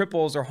hitting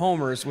triples or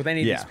homers with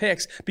any of these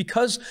picks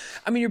because,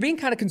 I mean, you're being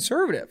kind of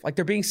conservative. Like,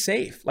 they're being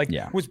safe. Like,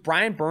 was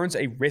Brian Burns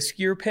a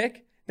riskier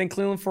pick than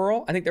Cleveland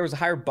Ferrell? I think there was a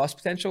higher bust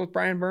potential with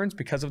Brian Burns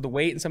because of the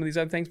weight and some of these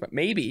other things, but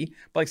maybe.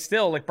 But like,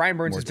 still, like, Brian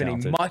Burns has been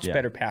a much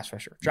better pass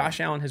rusher. Josh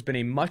Allen has been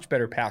a much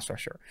better pass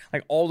rusher.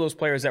 Like, all those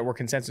players that were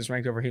consensus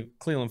ranked over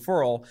Cleveland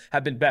Ferrell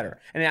have been better.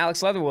 And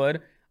Alex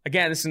Leatherwood,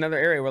 again, this is another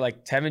area where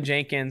like Tevin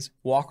Jenkins,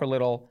 Walker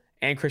Little,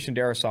 and Christian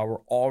Darrisaw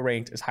were all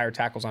ranked as higher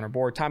tackles on our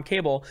board. Tom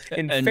Cable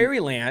in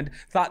Fairyland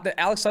thought that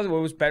Alex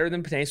Leatherwood was better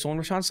than Penei Sewell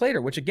and Rashawn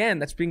Slater, which, again,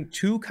 that's being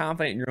too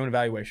confident in your own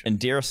evaluation. And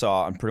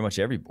Darrisaw on pretty much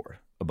every board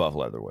above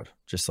Leatherwood.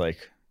 Just like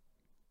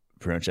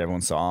pretty much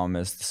everyone saw him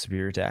as the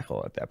superior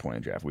tackle at that point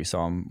in the draft. We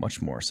saw him much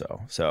more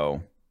so.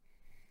 So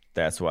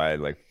that's why,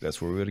 like,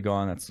 that's where we would have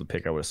gone. That's the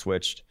pick I would have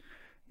switched.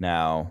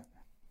 Now,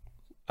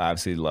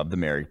 obviously, love the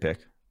Merrick pick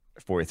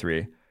at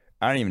 43.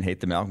 I don't even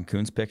hate the Malcolm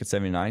Kuntz pick at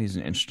 79. He's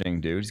an interesting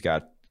dude. He's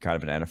got kind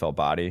of an NFL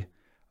body,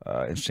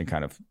 interesting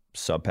kind of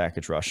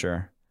sub-package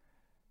rusher.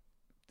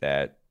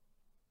 That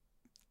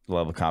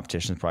level of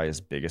competition is probably his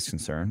biggest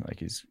concern.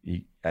 Like,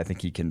 I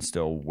think he can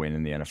still win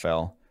in the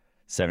NFL.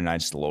 79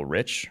 is just a little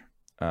rich.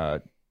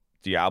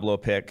 Diablo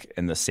pick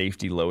and the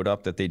safety load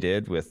up that they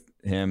did with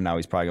him. Now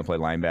he's probably gonna play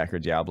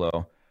linebacker,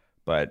 Diablo,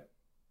 but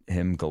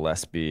him,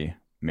 Gillespie,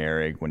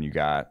 Merrick, when you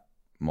got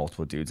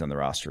multiple dudes on the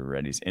roster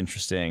already, is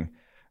interesting.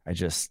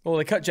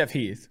 They cut Jeff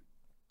Heath.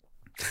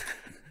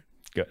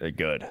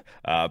 Good.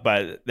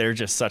 But they're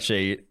just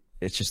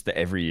it's just the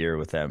every year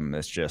with them.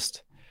 It's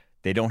just,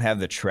 they don't have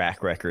the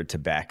track record to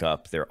back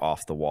up their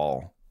off the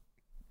wall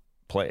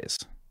plays.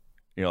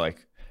 You know,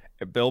 like,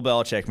 Bill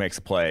Belichick makes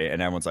a play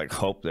and everyone's like,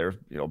 hope they're,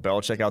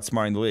 Belichick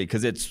outsmarting the league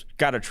because it's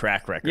got a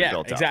track record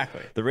built up.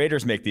 Exactly. The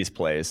Raiders make these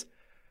plays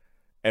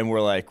and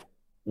we're like,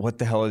 what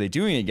the hell are they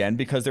doing again?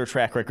 Because their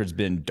track record's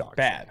been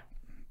bad.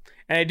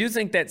 And I do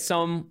think that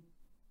some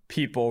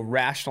people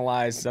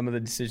rationalize some of the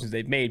decisions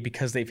they've made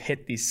because they've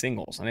hit these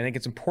singles. And I think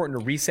it's important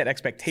to reset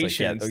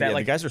expectations.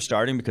 The guys are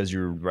starting because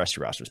your rest of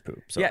your roster's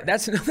poop. Sorry. Yeah,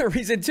 that's another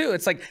reason too.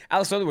 It's like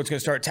Alex Leatherwood's going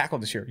to start tackle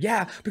this year.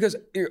 Yeah, because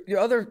your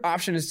other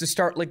option is to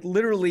start like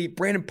literally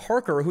Brandon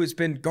Parker, who has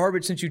been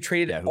garbage since you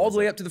traded all the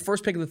way up to the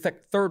first pick of the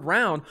third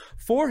round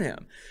for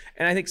him.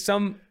 And I think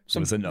some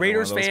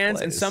Raiders fans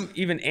and some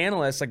even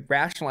analysts like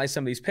rationalize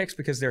some of these picks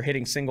because they're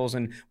hitting singles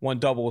and one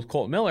double with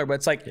Colton Miller. But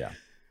it's like,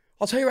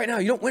 I'll tell you right now,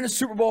 you don't win a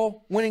Super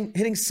Bowl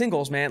hitting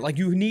singles, man. Like,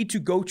 you need to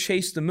go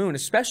chase the moon,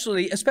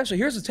 especially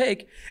here's the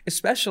take,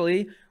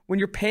 especially when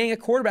you're paying a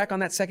quarterback on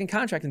that second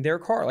contract in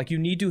Derek Carr. Like, you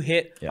need to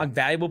hit on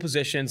valuable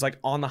positions, like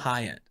on the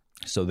high end.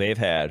 So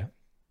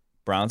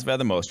Browns have had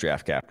the most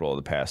draft capital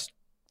the past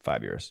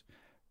 5 years.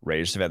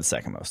 Raiders have had the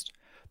second most.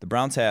 The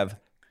Browns have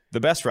the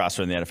best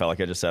roster in the NFL,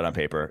 like I just said, on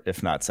paper,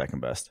 if not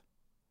second best.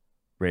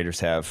 Raiders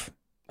have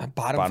a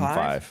bottom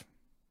five.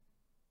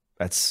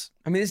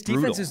 This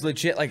defense is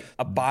legit like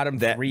a bottom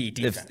three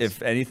defense.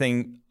 If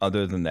anything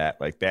other than that,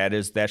 like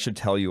that should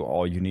tell you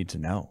all you need to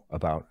know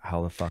about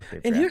how the fuck they.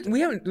 And here,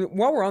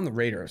 while we're on the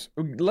Raiders,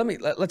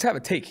 let's have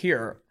a take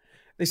here.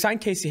 They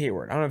signed Casey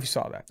Hayward. I don't know if you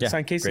saw that. They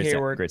signed Casey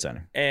Hayward. Great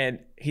signing. And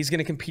he's going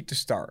to compete to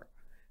start.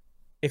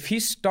 If he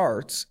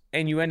starts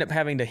and you end up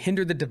having to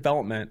hinder the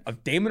development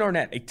of Damon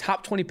Arnett, a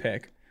top 20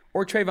 pick,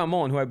 or Trayvon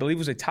Mullen, who I believe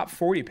was a top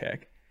 40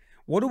 pick,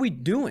 what are we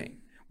doing?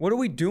 What are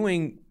we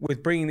doing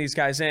with bringing these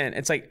guys in?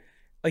 It's like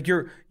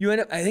you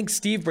end up. I think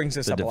Steve brings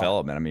this up a lot.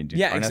 Development. I mean,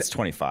 dude, Arnett's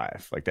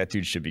 25. Like that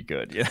dude should be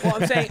good. Yeah. Well,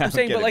 I'm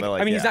saying, but like,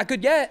 I mean, he's not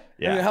good yet.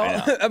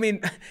 Yeah, I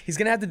mean, he's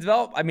gonna have to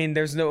develop. I mean,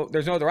 there's no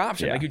other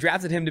option. Yeah. Like you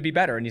drafted him to be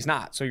better, and he's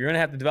not. So you're gonna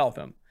have to develop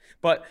him.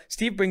 But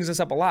Steve brings this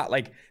up a lot.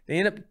 Like they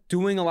end up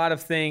doing a lot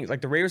of things.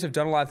 Like the Raiders have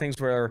done a lot of things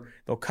where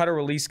they'll cut or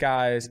release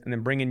guys and then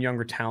bring in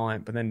younger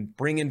talent, but then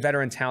bring in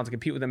veteran talent to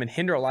compete with them and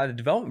hinder a lot of the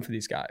development for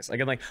these guys.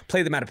 Like and like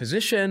play them out of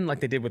position, like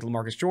they did with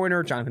LaMarcus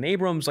Joyner, Jonathan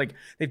Abrams. Like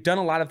they've done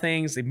a lot of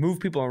things. They've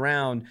moved people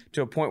around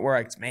to a point where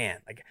like, man,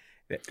 like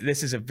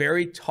this is a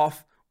very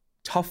tough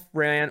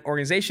ran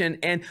organization,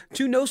 and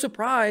to no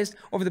surprise,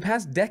 over the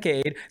past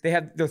decade,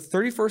 they're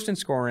 31st in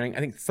scoring, I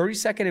think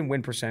 32nd in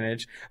win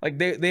percentage. Like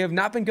they have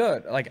not been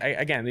good. Like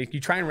you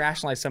try and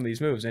rationalize some of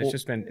these moves, and it's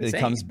just been insane. It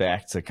comes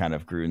back to kind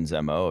of Gruden's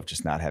MO of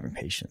just not having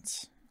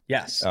patience.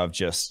 Yes. Of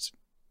just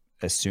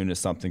as soon as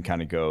something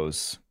kind of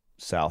goes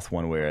south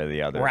one way or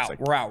the other, we're it's out. like,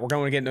 We're out. We're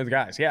going to get into the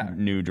guys. Yeah.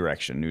 New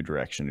direction.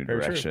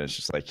 Very true. It's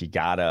just like you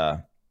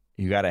gotta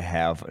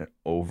have an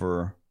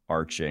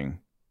overarching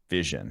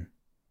vision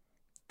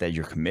that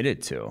you're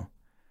committed to,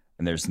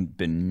 and there's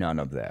been none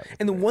of that.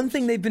 And the one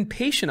thing they've been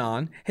patient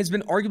on has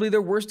been arguably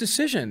their worst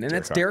decision, and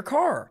that's Derek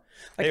Carr.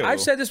 Like I've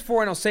said this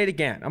before, and I'll say it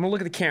again. I'm gonna look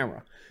at the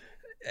camera.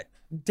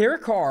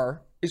 Derek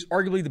Carr is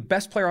arguably the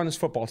best player on this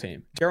football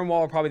team. Darren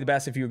Waller probably the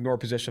best if you ignore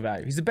positional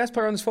value. He's the best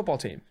player on this football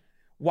team.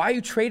 Why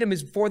you trade him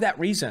is for that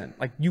reason.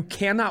 Like you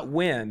cannot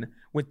win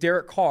with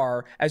Derek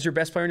Carr as your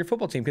best player on your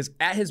football team, because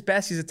at his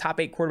best, he's a top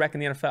 8 quarterback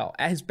in the NFL.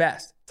 At his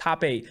best,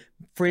 top 8,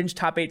 fringe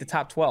top 8 to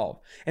top 12.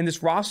 And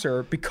this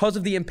roster, because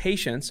of the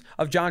impatience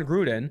of John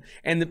Gruden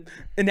and the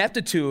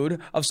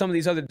ineptitude of some of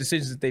these other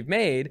decisions that they've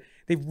made,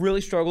 they've really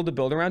struggled to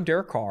build around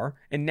Derek Carr.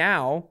 And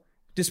now,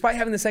 despite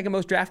having the second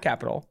most draft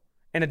capital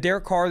and a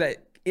Derek Carr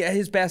that at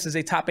his best is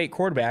a top 8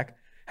 quarterback,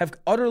 have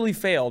utterly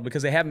failed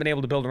because they haven't been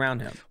able to build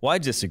around him. Well, I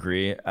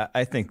disagree.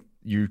 I think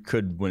you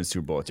could win a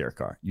Super Bowl with Derek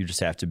Carr. You just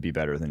have to be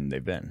better than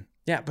they've been.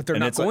 Yeah, but they're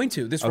not going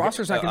to. This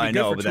roster's not going to be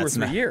good for 2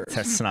 or 3 years.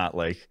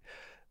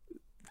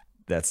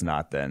 That's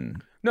not then.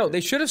 No,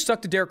 they should have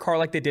stuck to Derek Carr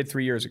like they did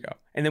 3 years ago.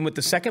 And then with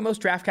the second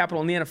most draft capital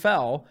in the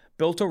NFL,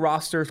 built a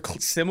roster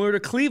similar to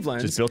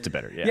Cleveland's. Just built it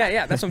better, yeah.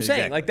 Yeah, that's what I'm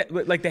saying.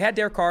 Exactly. Like they had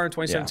Derek Carr in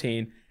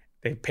 2017. Yeah.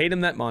 They paid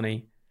him that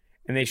money.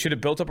 And they should have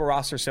built up a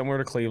roster similar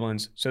to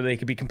Cleveland's so they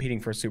could be competing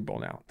for a Super Bowl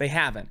now. They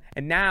haven't.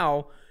 And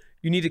now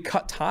you need to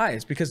cut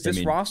ties because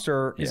this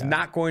roster is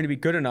not going to be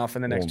good enough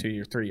in the next 2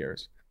 years, 3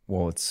 years.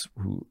 Well, it's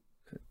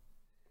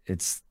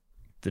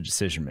the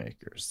decision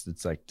makers.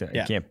 It's like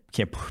you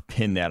can't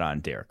pin that on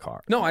Derek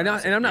Carr. No, I'm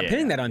not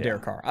pinning that on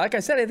Derek Carr. Like I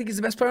said, I think he's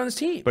the best player on this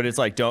team. But it's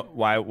like,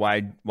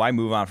 why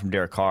move on from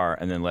Derek Carr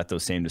and then let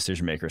those same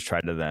decision makers try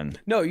to then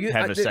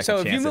have a second so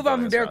if you move on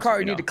from Derek Carr,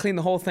 you need to clean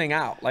the whole thing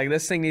out. Like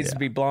this thing needs to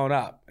be blown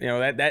up. You know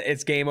that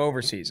it's game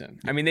over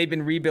season. I mean, they've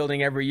been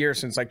rebuilding every year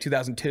since like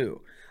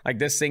 2002. Like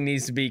this thing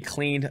needs to be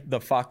cleaned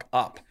the fuck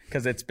up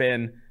because it's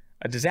been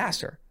a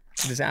disaster.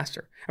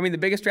 I mean, the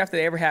biggest draft that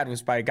they ever had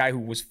was by a guy who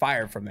was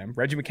fired from them,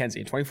 Reggie McKenzie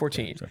in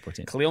 2014.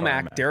 Khalil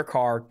Mack, Derek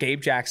Carr, Gabe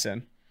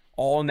Jackson,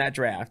 all in that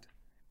draft.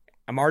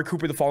 Amari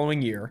Cooper the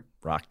following year.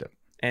 Rocked it.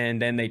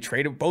 And then they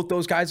traded both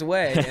those guys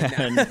away.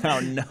 And now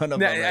none of them are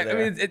there.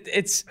 I mean,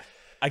 it's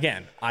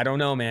again, I don't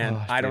know, man.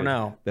 I don't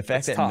know. The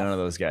fact that none of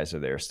those guys are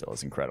there still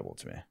is incredible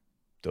to me.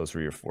 Those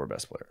were your 4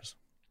 best players.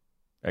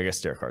 I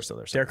guess Derek Carr's still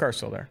there. Derek Carr's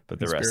still there. But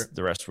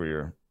the rest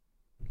were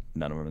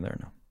none of them are there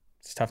now.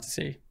 It's tough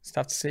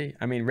to see.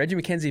 I mean, Reggie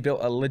McKenzie built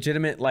a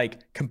legitimate,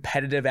 like,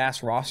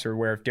 competitive-ass roster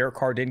where if Derek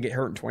Carr didn't get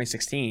hurt in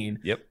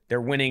 2016,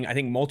 they're winning, I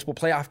think, multiple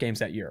playoff games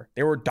that year.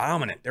 They were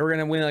dominant. They were going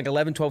to win, like,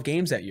 11, 12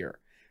 games that year.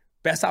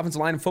 Best offensive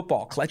line in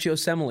football, Kelechi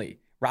Osemele,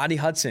 Rodney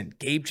Hudson,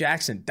 Gabe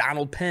Jackson,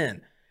 Donald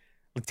Penn,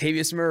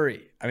 Latavius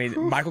Murray. I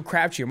mean, Michael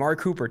Crabtree, Amari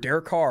Cooper,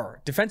 Derek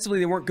Carr. Defensively,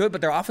 they weren't good,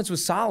 but their offense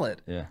was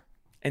solid. Yeah.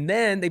 And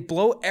then they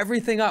blow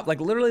everything up, like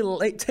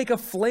literally take a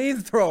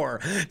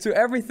flamethrower to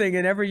everything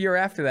in every year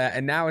after that.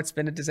 And now it's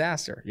been a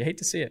disaster. You hate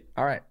to see it.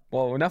 All right.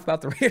 Well, enough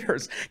about the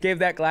Raiders. Gave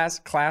that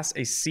class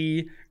a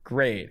C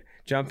grade.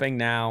 Jumping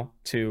now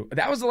to,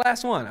 that was the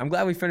last one. I'm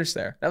glad we finished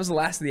there. That was the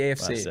last of the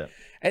AFC.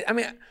 I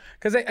mean,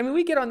 because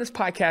we get on this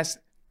podcast,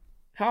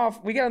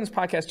 we get on this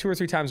podcast 2 or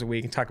 3 times a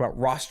week and talk about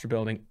roster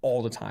building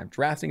all the time,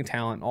 drafting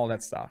talent, all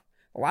that stuff.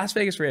 The Las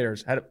Vegas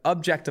Raiders had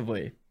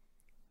objectively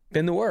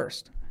been the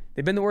worst.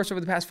 They've been the worst over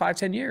the past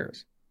 5-10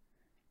 years.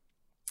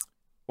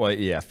 Well,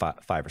 yeah,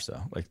 five or so.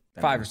 Like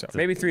 5 or so,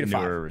 maybe 3 to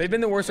 5. They've been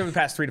the worst over the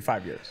past 3 to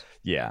 5 years.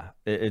 Yeah,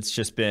 it's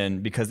just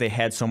been because they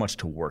had so much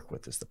to work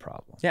with is the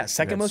problem. Yeah,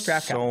 second most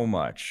draft capital. So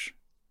much,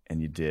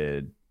 and you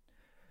did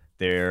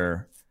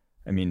there.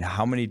 I mean,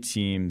 how many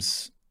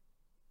teams?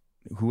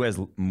 Who has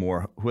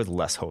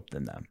less hope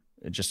than them?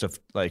 Just of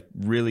like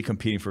really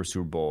competing for a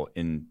Super Bowl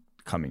in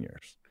coming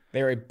years.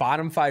 They are a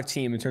bottom 5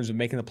 team in terms of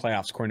making the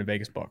playoffs, according to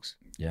Vegas books.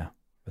 Yeah.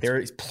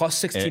 They're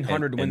plus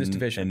 1,600 to win this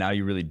division. And now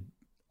you really,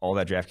 all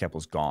that draft capital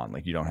is gone.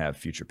 Like, you don't have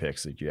future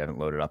picks. Like, you haven't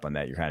loaded up on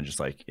that. You're kind of just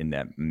like in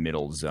that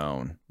middle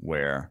zone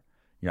where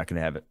you're not going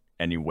to have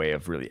any way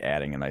of really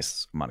adding a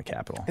nice amount of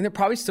capital. And they're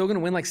probably still going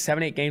to win like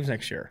 7-8 games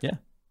next year. Yeah.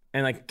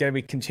 And like going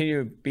to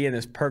continue to be in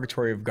this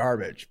purgatory of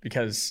garbage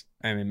because,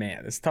 I mean,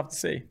 man, it's tough to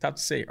see. Tough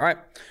to see. All right.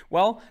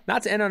 Well,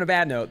 not to end on a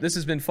bad note, this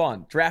has been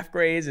fun. Draft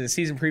grades and a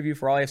season preview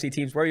for all AFC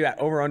teams. Where are you at?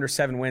 Over under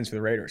 7 wins for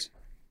the Raiders?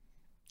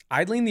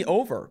 I'd lean the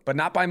over, but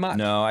not by much.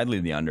 No, I'd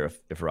lean the under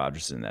if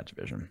Rodgers is in that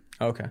division.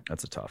 Okay.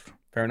 That's a tough.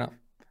 Fair enough.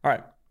 All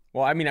right.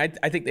 Well, I mean, I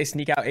think they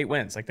sneak out 8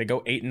 wins. Like they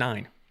go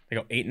 8-9. They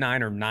go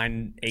 8-9 or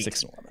 9-8.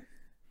 6-11.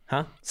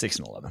 Huh?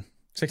 6-11.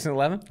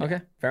 6-11? Okay,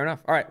 fair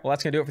enough. All right, well,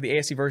 that's going to do it for the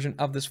AFC version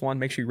of this one.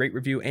 Make sure you rate,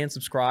 review, and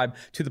subscribe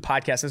to the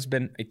podcast. This has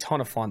been a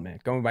ton of fun, man.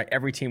 Going by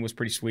every team was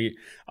pretty sweet.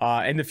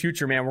 In the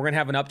future, man, we're going to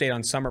have an update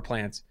on summer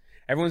plans.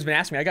 Everyone's been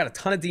asking me. I got a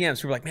ton of DMs.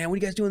 People are like, man, what are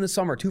you guys doing this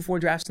summer? 2-4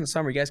 drafts in the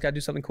summer. You guys got to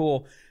do something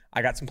cool.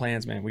 I got some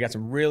plans, man. We got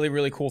some really,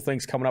 really cool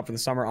things coming up for the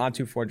summer on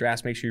 2-4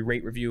 drafts. Make sure you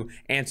rate, review,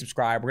 and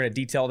subscribe. We're going to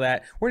detail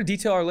that. We're going to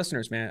detail our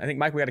listeners, man. I think,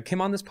 Mike, we got to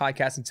come on this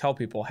podcast and tell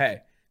people,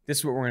 hey, this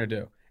is what we're going to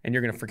do. And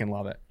you're going to freaking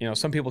love it. You know,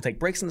 some people take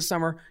breaks in the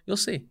summer. You'll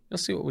see. You'll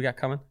see what we got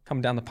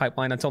coming down the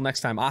pipeline. Until next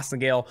time, Austin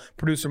Gayle,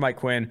 producer Mike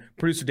Quinn,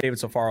 producer David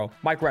Sofaro,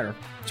 Mike Renner,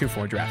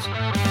 2-4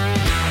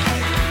 Drafts.